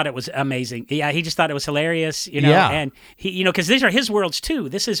 he just thought it was amazing. Yeah, he just thought it was hilarious, Yeah. and he, because these are his worlds too.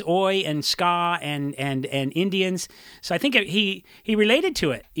 This is Oi and ska and Indians. So I think he related to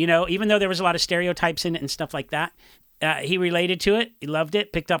it, even though there was a lot of stereotypes in it and stuff like that. He related to it. He loved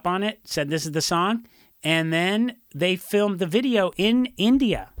it, picked up on it, said this is the song. And then they filmed the video in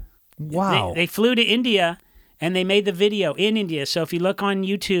India. Wow. They flew to India and they made the video in India. So if you look on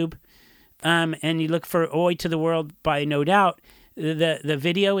YouTube and you look for Oi to the World by No Doubt, the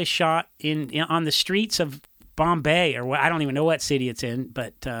video is shot on the streets of Bombay, or I don't even know what city it's in,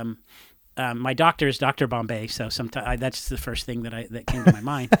 but my doctor is Dr. Bombay, so sometimes that's the first thing that came to my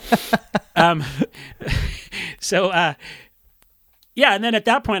mind. Yeah, and then at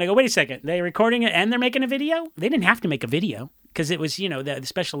that point I go, wait a second, they're recording it and they're making a video? They didn't have to make a video because it was, the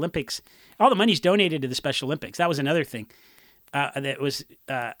Special Olympics. All the money's donated to the Special Olympics. That was another thing that was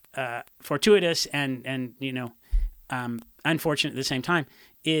fortuitous and unfortunate at the same time.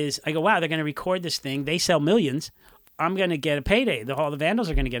 Is I go, wow, they're going to record this thing. They sell millions. I'm going to get a payday. All the Vandals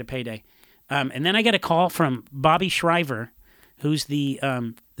are going to get a payday. And then I get a call from Bobby Shriver, who's the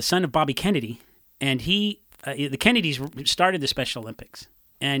son of Bobby Kennedy, and the Kennedys started the Special Olympics,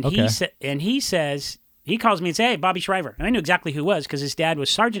 and he says, he calls me and says, "Hey, Bobby Shriver," and I knew exactly who it was because his dad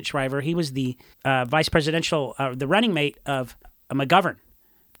was Sergeant Shriver. He was the vice presidential, the running mate of McGovern.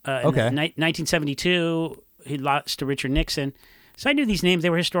 In 1972, he lost to Richard Nixon. So I knew these names;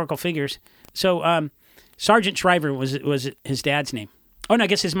 they were historical figures. So Sergeant Shriver was his dad's name. Oh no, I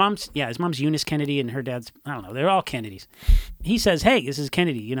guess his mom's Eunice Kennedy, and her dad's, I don't know, they're all Kennedys. He says, "Hey, this is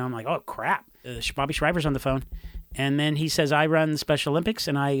Kennedy." I'm like, "Oh crap." Bobby Shriver's on the phone, and then he says, "I run the Special Olympics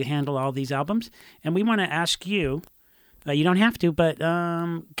and I handle all these albums, and we want to ask you, you don't have to, but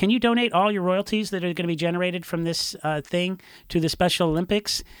can you donate all your royalties that are going to be generated from this thing to the Special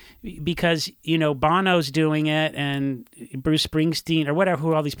Olympics? Because Bono's doing it, and Bruce Springsteen, or whatever,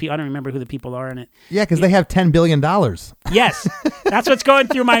 who all these people, I don't remember who the people are in it." Yeah, because they have $10 billion. Yes, that's what's going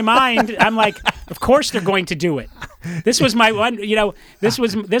through my mind. I'm like, of course they're going to do it. This was my one, this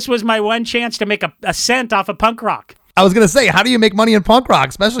was my one chance to make a cent off of punk rock. I was going to say, how do you make money in punk rock,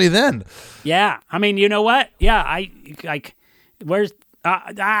 especially then? Yeah. I mean, you know what? Yeah.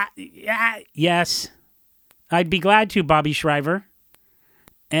 Yes. I'd be glad to, Bobby Shriver.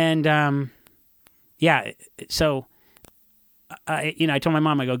 And, so, I told my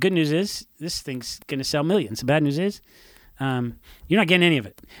mom, I go, good news is this thing's going to sell millions. The bad news is, you're not getting any of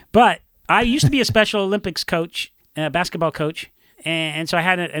it. But I used to be a Special Olympics coach, basketball coach. And so I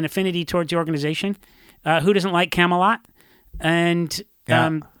had an affinity towards the organization. Who doesn't like Camelot? And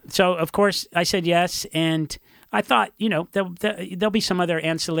so, of course, I said yes. And I thought, there'll be some other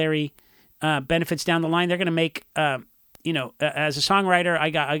ancillary benefits down the line. They're going to make, as a songwriter,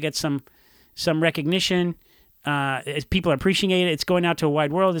 I get some recognition. People appreciate it. It's going out to a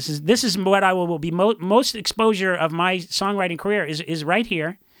wide world. This is what I will be most exposure of my songwriting career is right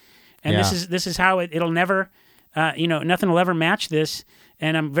here. And this is how it'll never, nothing will ever match this.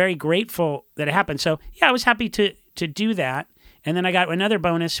 And I'm very grateful that it happened. So, yeah, I was happy to do that. And then I got another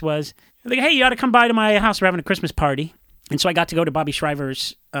bonus was, like, hey, you ought to come by to my house. We're having a Christmas party. And so I got to go to Bobby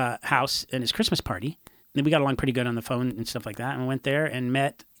Shriver's house and his Christmas party. And we got along pretty good on the phone and stuff like that. And went there and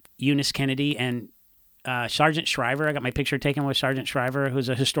met Eunice Kennedy and Sergeant Shriver. I got my picture taken with Sergeant Shriver, who's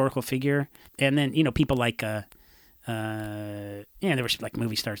a historical figure. And then, people like, there were like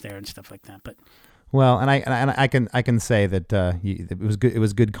movie stars there and stuff like that. But well, and I can say that it was good. It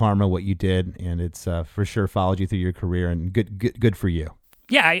was good karma what you did, and it's for sure followed you through your career, and good for you.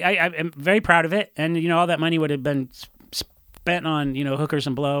 Yeah, I am very proud of it, and all that money would have been spent on hookers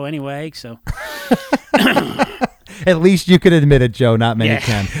and blow anyway. So at least you could admit it, Joe. Not many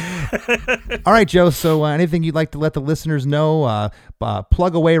can. All right, Joe. So anything you'd like to let the listeners know?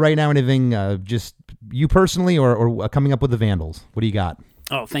 Plug away right now. Anything? Just you personally, or coming up with the Vandals? What do you got?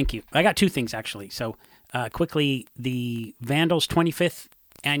 Oh, thank you. I got two things, actually. So, quickly, the Vandals' 25th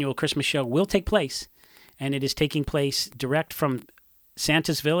annual Christmas show will take place, and it is taking place direct from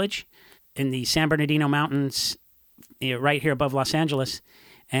Santa's Village in the San Bernardino Mountains, right here above Los Angeles,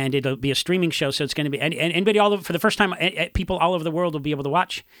 and it'll be a streaming show, so it's going to be, and anybody all over, for the first time, people all over the world will be able to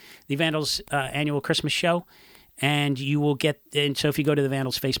watch the Vandals' annual Christmas show, and you will get, and so if you go to the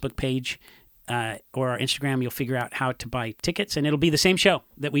Vandals Facebook page, or our Instagram, you'll figure out how to buy tickets, and it'll be the same show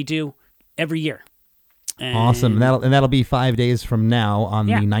that we do every year. And awesome. And that'll be 5 days from now on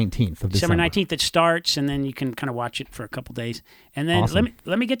the 19th of December. December 19th it starts, and then you can kind of watch it for a couple days. And then awesome.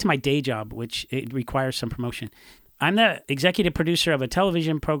 let me get to my day job, which it requires some promotion. I'm the executive producer of a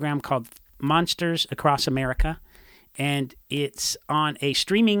television program called Monsters Across America, and it's on a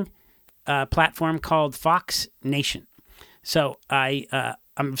streaming platform called Fox Nation. So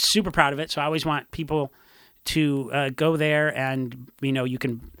I'm super proud of it. So I always want people to go there, and you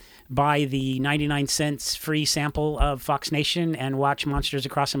can buy the 99 cents free sample of Fox Nation and watch Monsters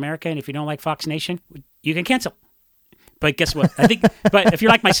Across America. And if you don't like Fox Nation, you can cancel. But guess what? But if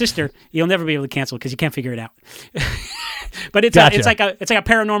you're like my sister, you'll never be able to cancel because you can't figure it out. But it's Gotcha. it's like a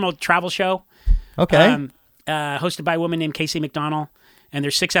paranormal travel show. Okay. Hosted by a woman named Casey McDonnell, and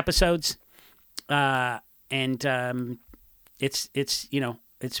there's 6 episodes. It's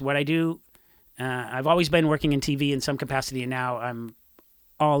what I do. I've always been working in TV in some capacity, and now I'm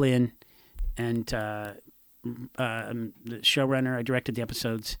all in. And I'm the showrunner. I directed the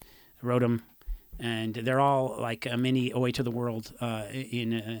episodes, wrote them, and they're all like a mini Oi to the World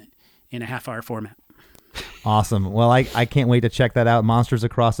in a half-hour format. Awesome. Well, I can't wait to check that out. Monsters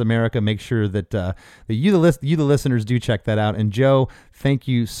Across America. Make sure that you the listeners do check that out. And Joe, thank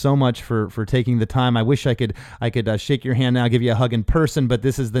you so much for taking the time. I wish I could shake your hand now, give you a hug in person, but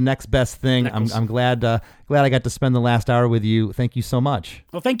this is the next best thing. I'm glad I got to spend the last hour with you. Thank you so much.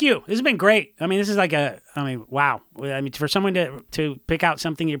 Well, thank you. This has been great. I mean, this is wow. I mean, for someone to pick out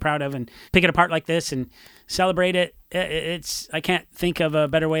something you're proud of and pick it apart like this and celebrate it, I can't think of a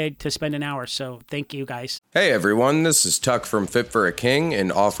better way to spend an hour. So thank you, guys. Hey everyone, this is Tuck from Fit for a King,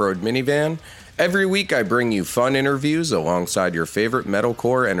 an off-road minivan. Every week I bring you fun interviews alongside your favorite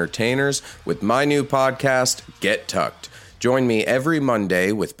metalcore entertainers with my new podcast, Get Tucked. Join me every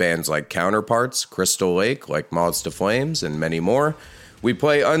Monday with bands like Counterparts, Crystal Lake, like Moths to Flames, and many more. We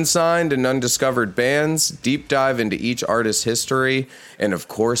play unsigned and undiscovered bands, deep dive into each artist's history, and of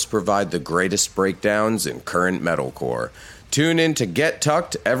course provide the greatest breakdowns in current metalcore. Tune in to Get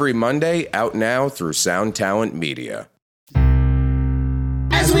Tucked every Monday, out now through Sound Talent Media.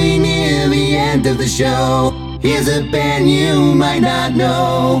 As we near the end of the show, here's a band you might not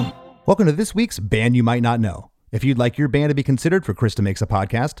know. Welcome to this week's Band You Might Not Know. If you'd like your band to be considered for Krista Makes a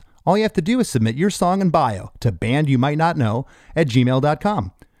Podcast, all you have to do is submit your song and bio to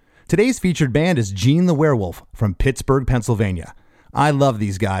bandyoumighttnotknow@gmail.com. Today's featured band is Gene the Werewolf from Pittsburgh, Pennsylvania. I love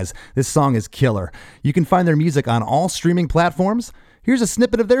these guys. This song is killer. You can find their music on all streaming platforms. Here's a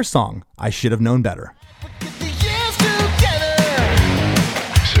snippet of their song, I Should Have Known Better.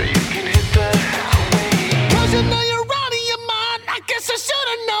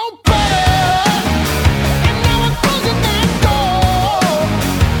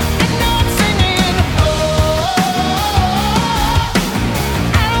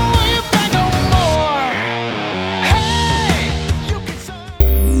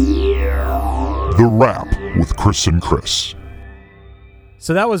 The Wrap with Chris and Chris.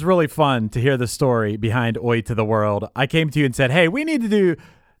 So that was really fun to hear the story behind Oi to the World. I came to you and said, hey, we need to do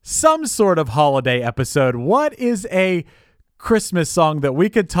some sort of holiday episode. What is a Christmas song that we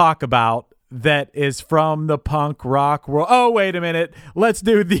could talk about that is from the punk rock world? Oh, wait a minute. Let's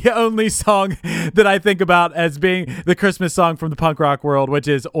do the only song that I think about as being the Christmas song from the punk rock world, which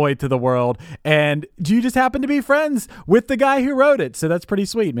is Oi to the World. And you just happen to be friends with the guy who wrote it. So that's pretty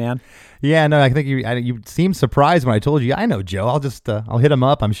sweet, man. Yeah, no, I think you seemed surprised when I told you. I know Joe. I'll hit him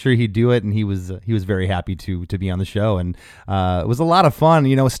up. I'm sure he'd do it, and he was very happy to be on the show, and it was a lot of fun.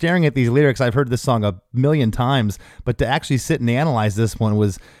 Staring at these lyrics, I've heard this song a million times, but to actually sit and analyze this one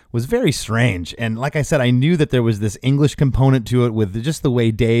was very strange. And like I said, I knew that there was this English component to it with just the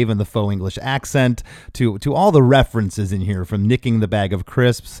way Dave and the faux English accent to all the references in here, from nicking the bag of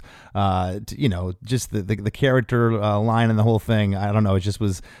crisps, to, just the character line and the whole thing. I don't know. It just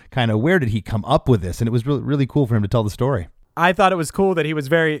was kind of, where did he come up with this? And it was really, really cool for him to tell the story. I thought it was cool that he was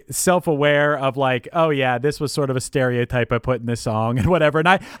very self-aware of like, oh yeah, this was sort of a stereotype I put in this song and whatever. And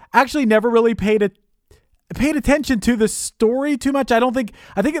I actually never really paid attention to the story too much. I think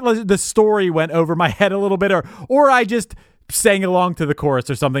the story went over my head a little bit, or I just sang along to the chorus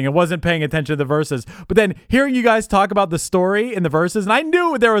or something and wasn't paying attention to the verses. But then hearing you guys talk about the story in the verses, and I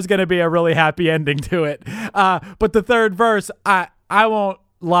knew there was going to be a really happy ending to it. But the third verse, I won't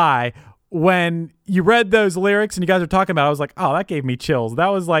lie, when you read those lyrics and you guys were talking about it, I was like, oh, that gave me chills. That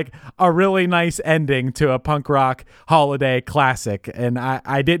was like a really nice ending to a punk rock holiday classic. And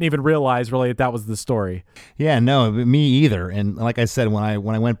I didn't even realize really that was the story. Yeah, no, me either. And like I said, when I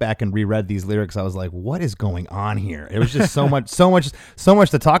went back and reread these lyrics, I was like, what is going on here? It was just so much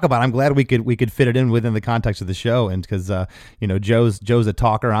to talk about. I'm glad we could fit it in within the context of the show. And because, Joe's a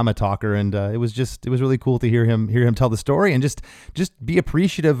talker, I'm a talker. And it was really cool to hear him tell the story and just be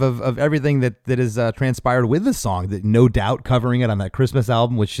appreciative of everything that is has transpired with the song. That No Doubt covering it on that Christmas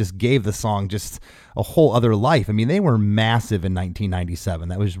album, which just gave the song just a whole other life. I mean, they were massive in 1997.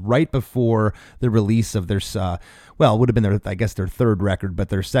 That was right before the release of their, well, it would have been their third record, but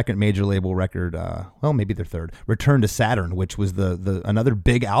their second major label record, well, maybe their third, Return to Saturn, which was the another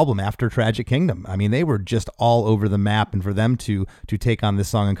big album after Tragic Kingdom. I mean, they were just all over the map, and for them to take on this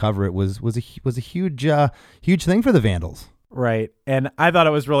song and cover it was a huge thing for the Vandals. Right. And I thought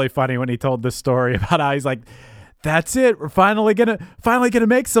it was really funny when he told this story about how he's like, that's it. We're finally gonna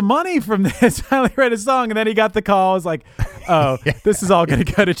make some money from this. Finally write a song, and then he got the call. I was like, oh, this is all gonna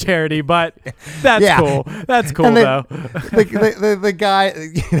go to charity, but that's cool. That's cool, though. The guy,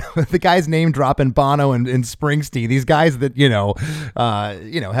 the guy's name dropping Bono and Springsteen. These guys that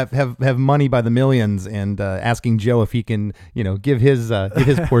have money by the millions, and asking Joe if he can give his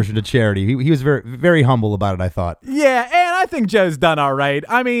portion to charity. He was very, very humble about it, I thought. Yeah, and I think Joe's done all right.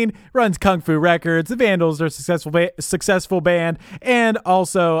 I mean, runs Kung Fu Records. The Vandals are successful band, and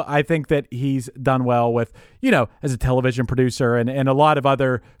also I think that he's done well with as a television producer and a lot of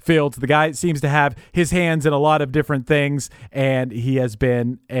other fields. The guy seems to have his hands in a lot of different things, and he has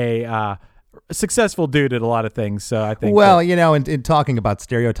been a successful dude at a lot of things. So I think in talking about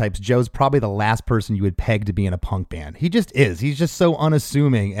stereotypes, Joe's probably the last person you would peg to be in a punk band. He just is. He's just so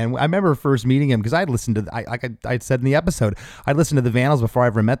unassuming. And I remember first meeting him because I'd listened to, like I said in the episode, I'd listened to the Vandals before I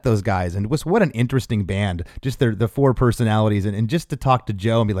ever met those guys, and what an interesting band. Just the four personalities, and just to talk to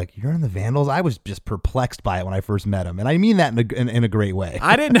Joe and be like, "You're in the Vandals?" I was just perplexed by it when I first met him, and I mean that in a great way.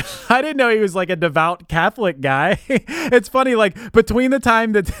 I didn't know he was like a devout Catholic guy. It's funny, like between the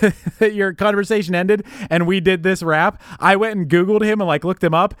time that your conversation ended and we did this rap, I went and Googled him and like looked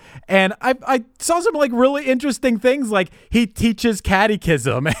him up, and I saw some like really interesting things, like he teaches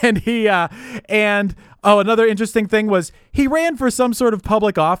catechism, and he another interesting thing was he ran for some sort of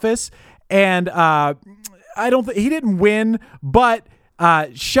public office, and he didn't win, but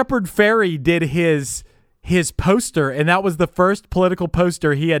Shepard Fairey did his poster, and that was the first political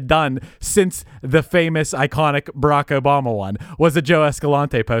poster he had done since the famous iconic Barack Obama one, was a Joe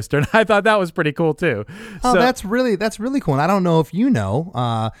Escalante poster, and I thought that was pretty cool too. Oh, that's really cool. And I don't know if you know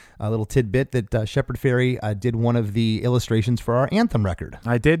a little tidbit that Shepard Fairey did one of the illustrations for our Anthem record.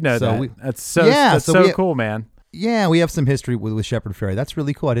 I did know that. That's so cool, man. Yeah, we have some history with Shepard Fairey. That's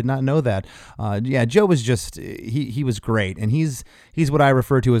really cool. I did not know that. Joe was just he was great, and he's what I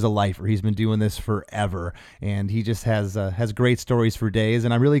refer to as a lifer. He's been doing this forever, and he just has great stories for days.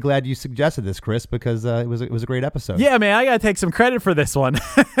 And I'm really glad you suggested this, Chris, because it was a great episode. Yeah, man, I gotta take some credit for this one.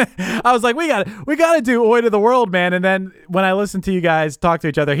 I was like, we gotta do Oi to the World, man. And then when I listened to you guys talk to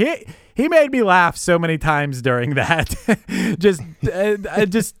each other, he made me laugh so many times during that. just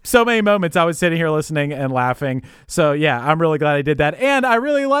so many moments I was sitting here listening and laughing. So yeah, I'm really glad I did that. And I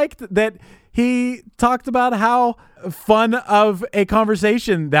really liked that he talked about how fun of a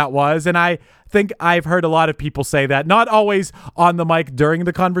conversation that was. And I think I've heard a lot of people say that, not always on the mic during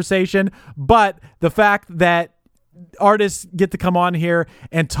the conversation, but the fact that artists get to come on here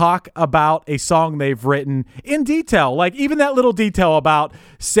and talk about a song they've written in detail, like even that little detail about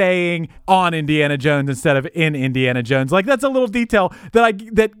saying on Indiana Jones instead of in Indiana Jones. Like that's a little detail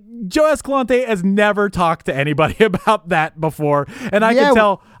that Joe Escalante has never talked to anybody about that before, and I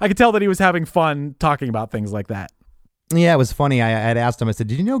could tell that he was having fun talking about things like that. Yeah, it was funny. I had asked him, I said,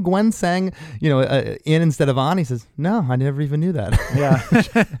 "Did you know Gwen sang, in instead of on?" He says, "No, I never even knew that." Yeah.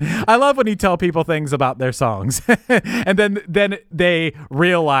 I love when you tell people things about their songs and then they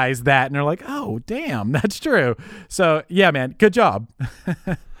realize that and they're like, "Oh, damn, that's true." So yeah, man, good job.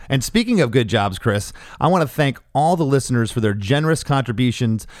 And speaking of good jobs, Chris, I want to thank all the listeners for their generous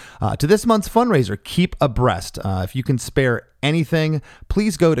contributions to this month's fundraiser, Keep Abreast. If you can spare anything,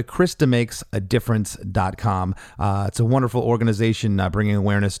 please go to ChrisDaMakesADifference.com. It's a wonderful organization bringing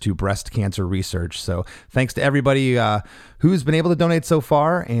awareness to breast cancer research. So thanks to everybody who's been able to donate so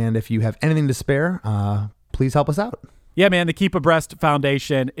far. And if you have anything to spare, please help us out. Yeah, man, the Keep Abreast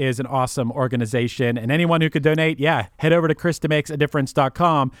Foundation is an awesome organization, and anyone who could donate, head over to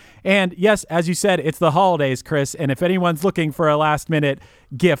ChrisDaMakesADifference.com. And yes, as you said, it's the holidays, Chris, and if anyone's looking for a last-minute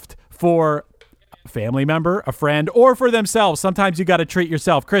gift for a family member, a friend, or for themselves, sometimes you got to treat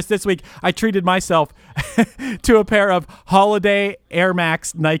yourself. Chris, this week I treated myself to a pair of holiday Air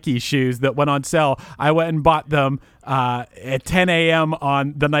Max Nike shoes that went on sale. I went and bought them at 10 a.m.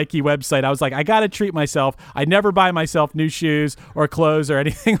 on the Nike website. I was like, I got to treat myself. I never buy myself new shoes or clothes or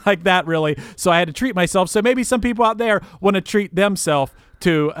anything like that, really. So I had to treat myself. So maybe some people out there want to treat themselves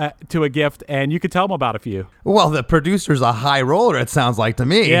to a gift, and you could tell them about a few. Well, the producer's a high roller, it sounds like to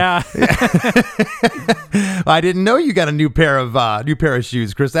me. Yeah. I didn't know you got a new pair of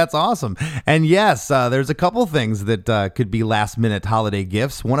shoes, Chris. That's awesome. And yes, there's a couple things that could be last-minute holiday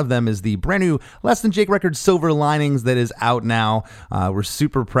gifts. One of them is the brand new Less Than Jake record, Silver Linings, that is out now. We're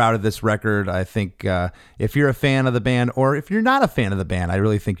super proud of this record. I think if you're a fan of the band, or if you're not a fan of the band, I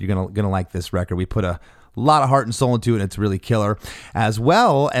really think you're gonna like this record. We put a lot of heart and soul into it, and it's really killer. As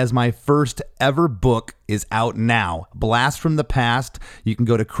well as my first ever book is out now, Blast from the Past. You can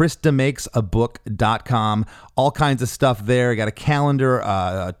go to KristaMakesABook.com. All kinds of stuff there. I got a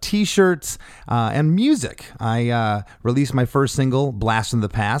calendar, t-shirts, and music. I released my first single, Blast from the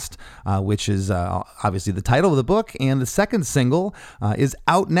Past, which is obviously the title of the book, and the second single is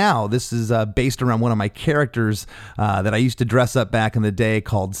out now. This is based around one of my characters that I used to dress up back in the day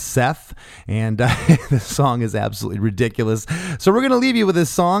called Seth, and the song is absolutely ridiculous. So we're going to leave you with this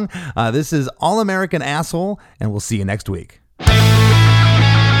song. This is All American Asshole, and we'll see you next week.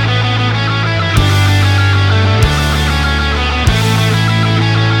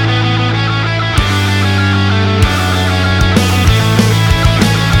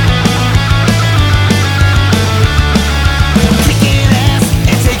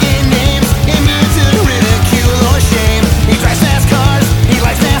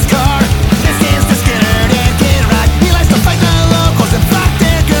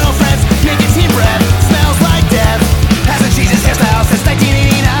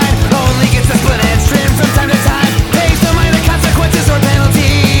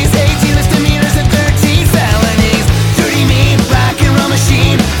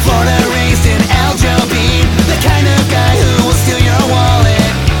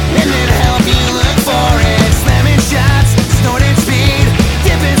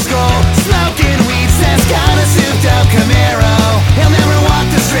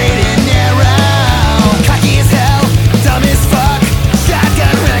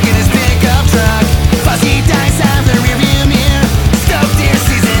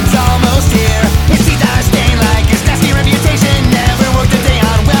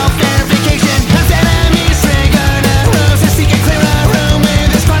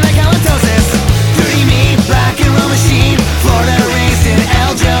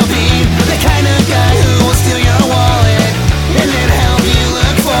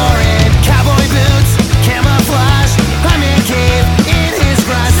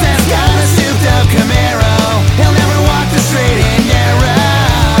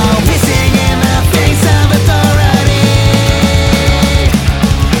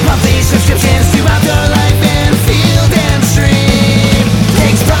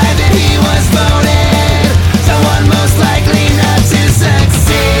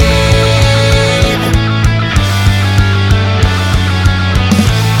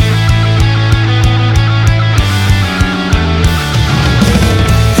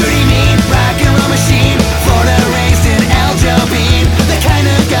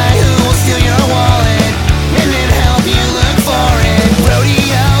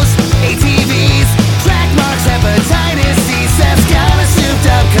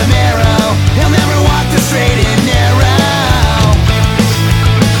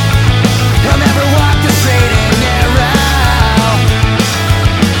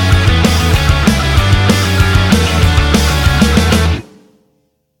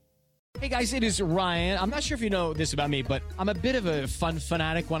 guys, it is Ryan. I'm not sure if you know this about me, but I'm a bit of a fun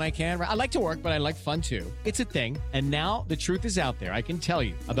fanatic when I can. I like to work, but I like fun too. It's a thing. And now the truth is out there. I can tell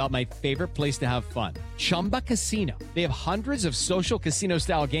you about my favorite place to have fun. Chumba Casino. They have hundreds of social casino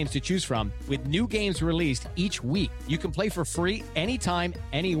style games to choose from with new games released each week. You can play for free anytime,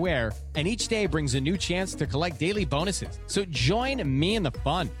 anywhere. And each day brings a new chance to collect daily bonuses. So join me in the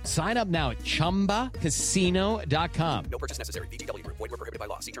fun. Sign up now at ChumbaCasino.com. No purchase necessary. VGW Group. Void where prohibited by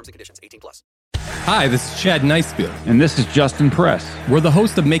law. See terms and conditions. 18+. Hi, this is Chad Nicefield. And this is Justin Press. We're the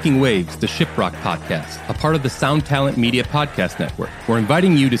host of Making Waves, the Shiprock podcast, a part of the Sound Talent Media Podcast Network. We're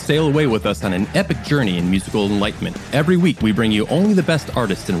inviting you to sail away with us on an epic journey in musical enlightenment. Every week, we bring you only the best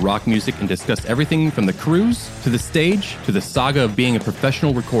artists in rock music and discuss everything from the cruise to the stage to the saga of being a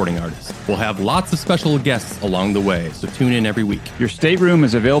professional recording artist. We'll have lots of special guests along the way, so tune in every week. Your stateroom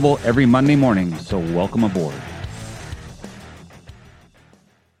is available every Monday morning, so welcome aboard.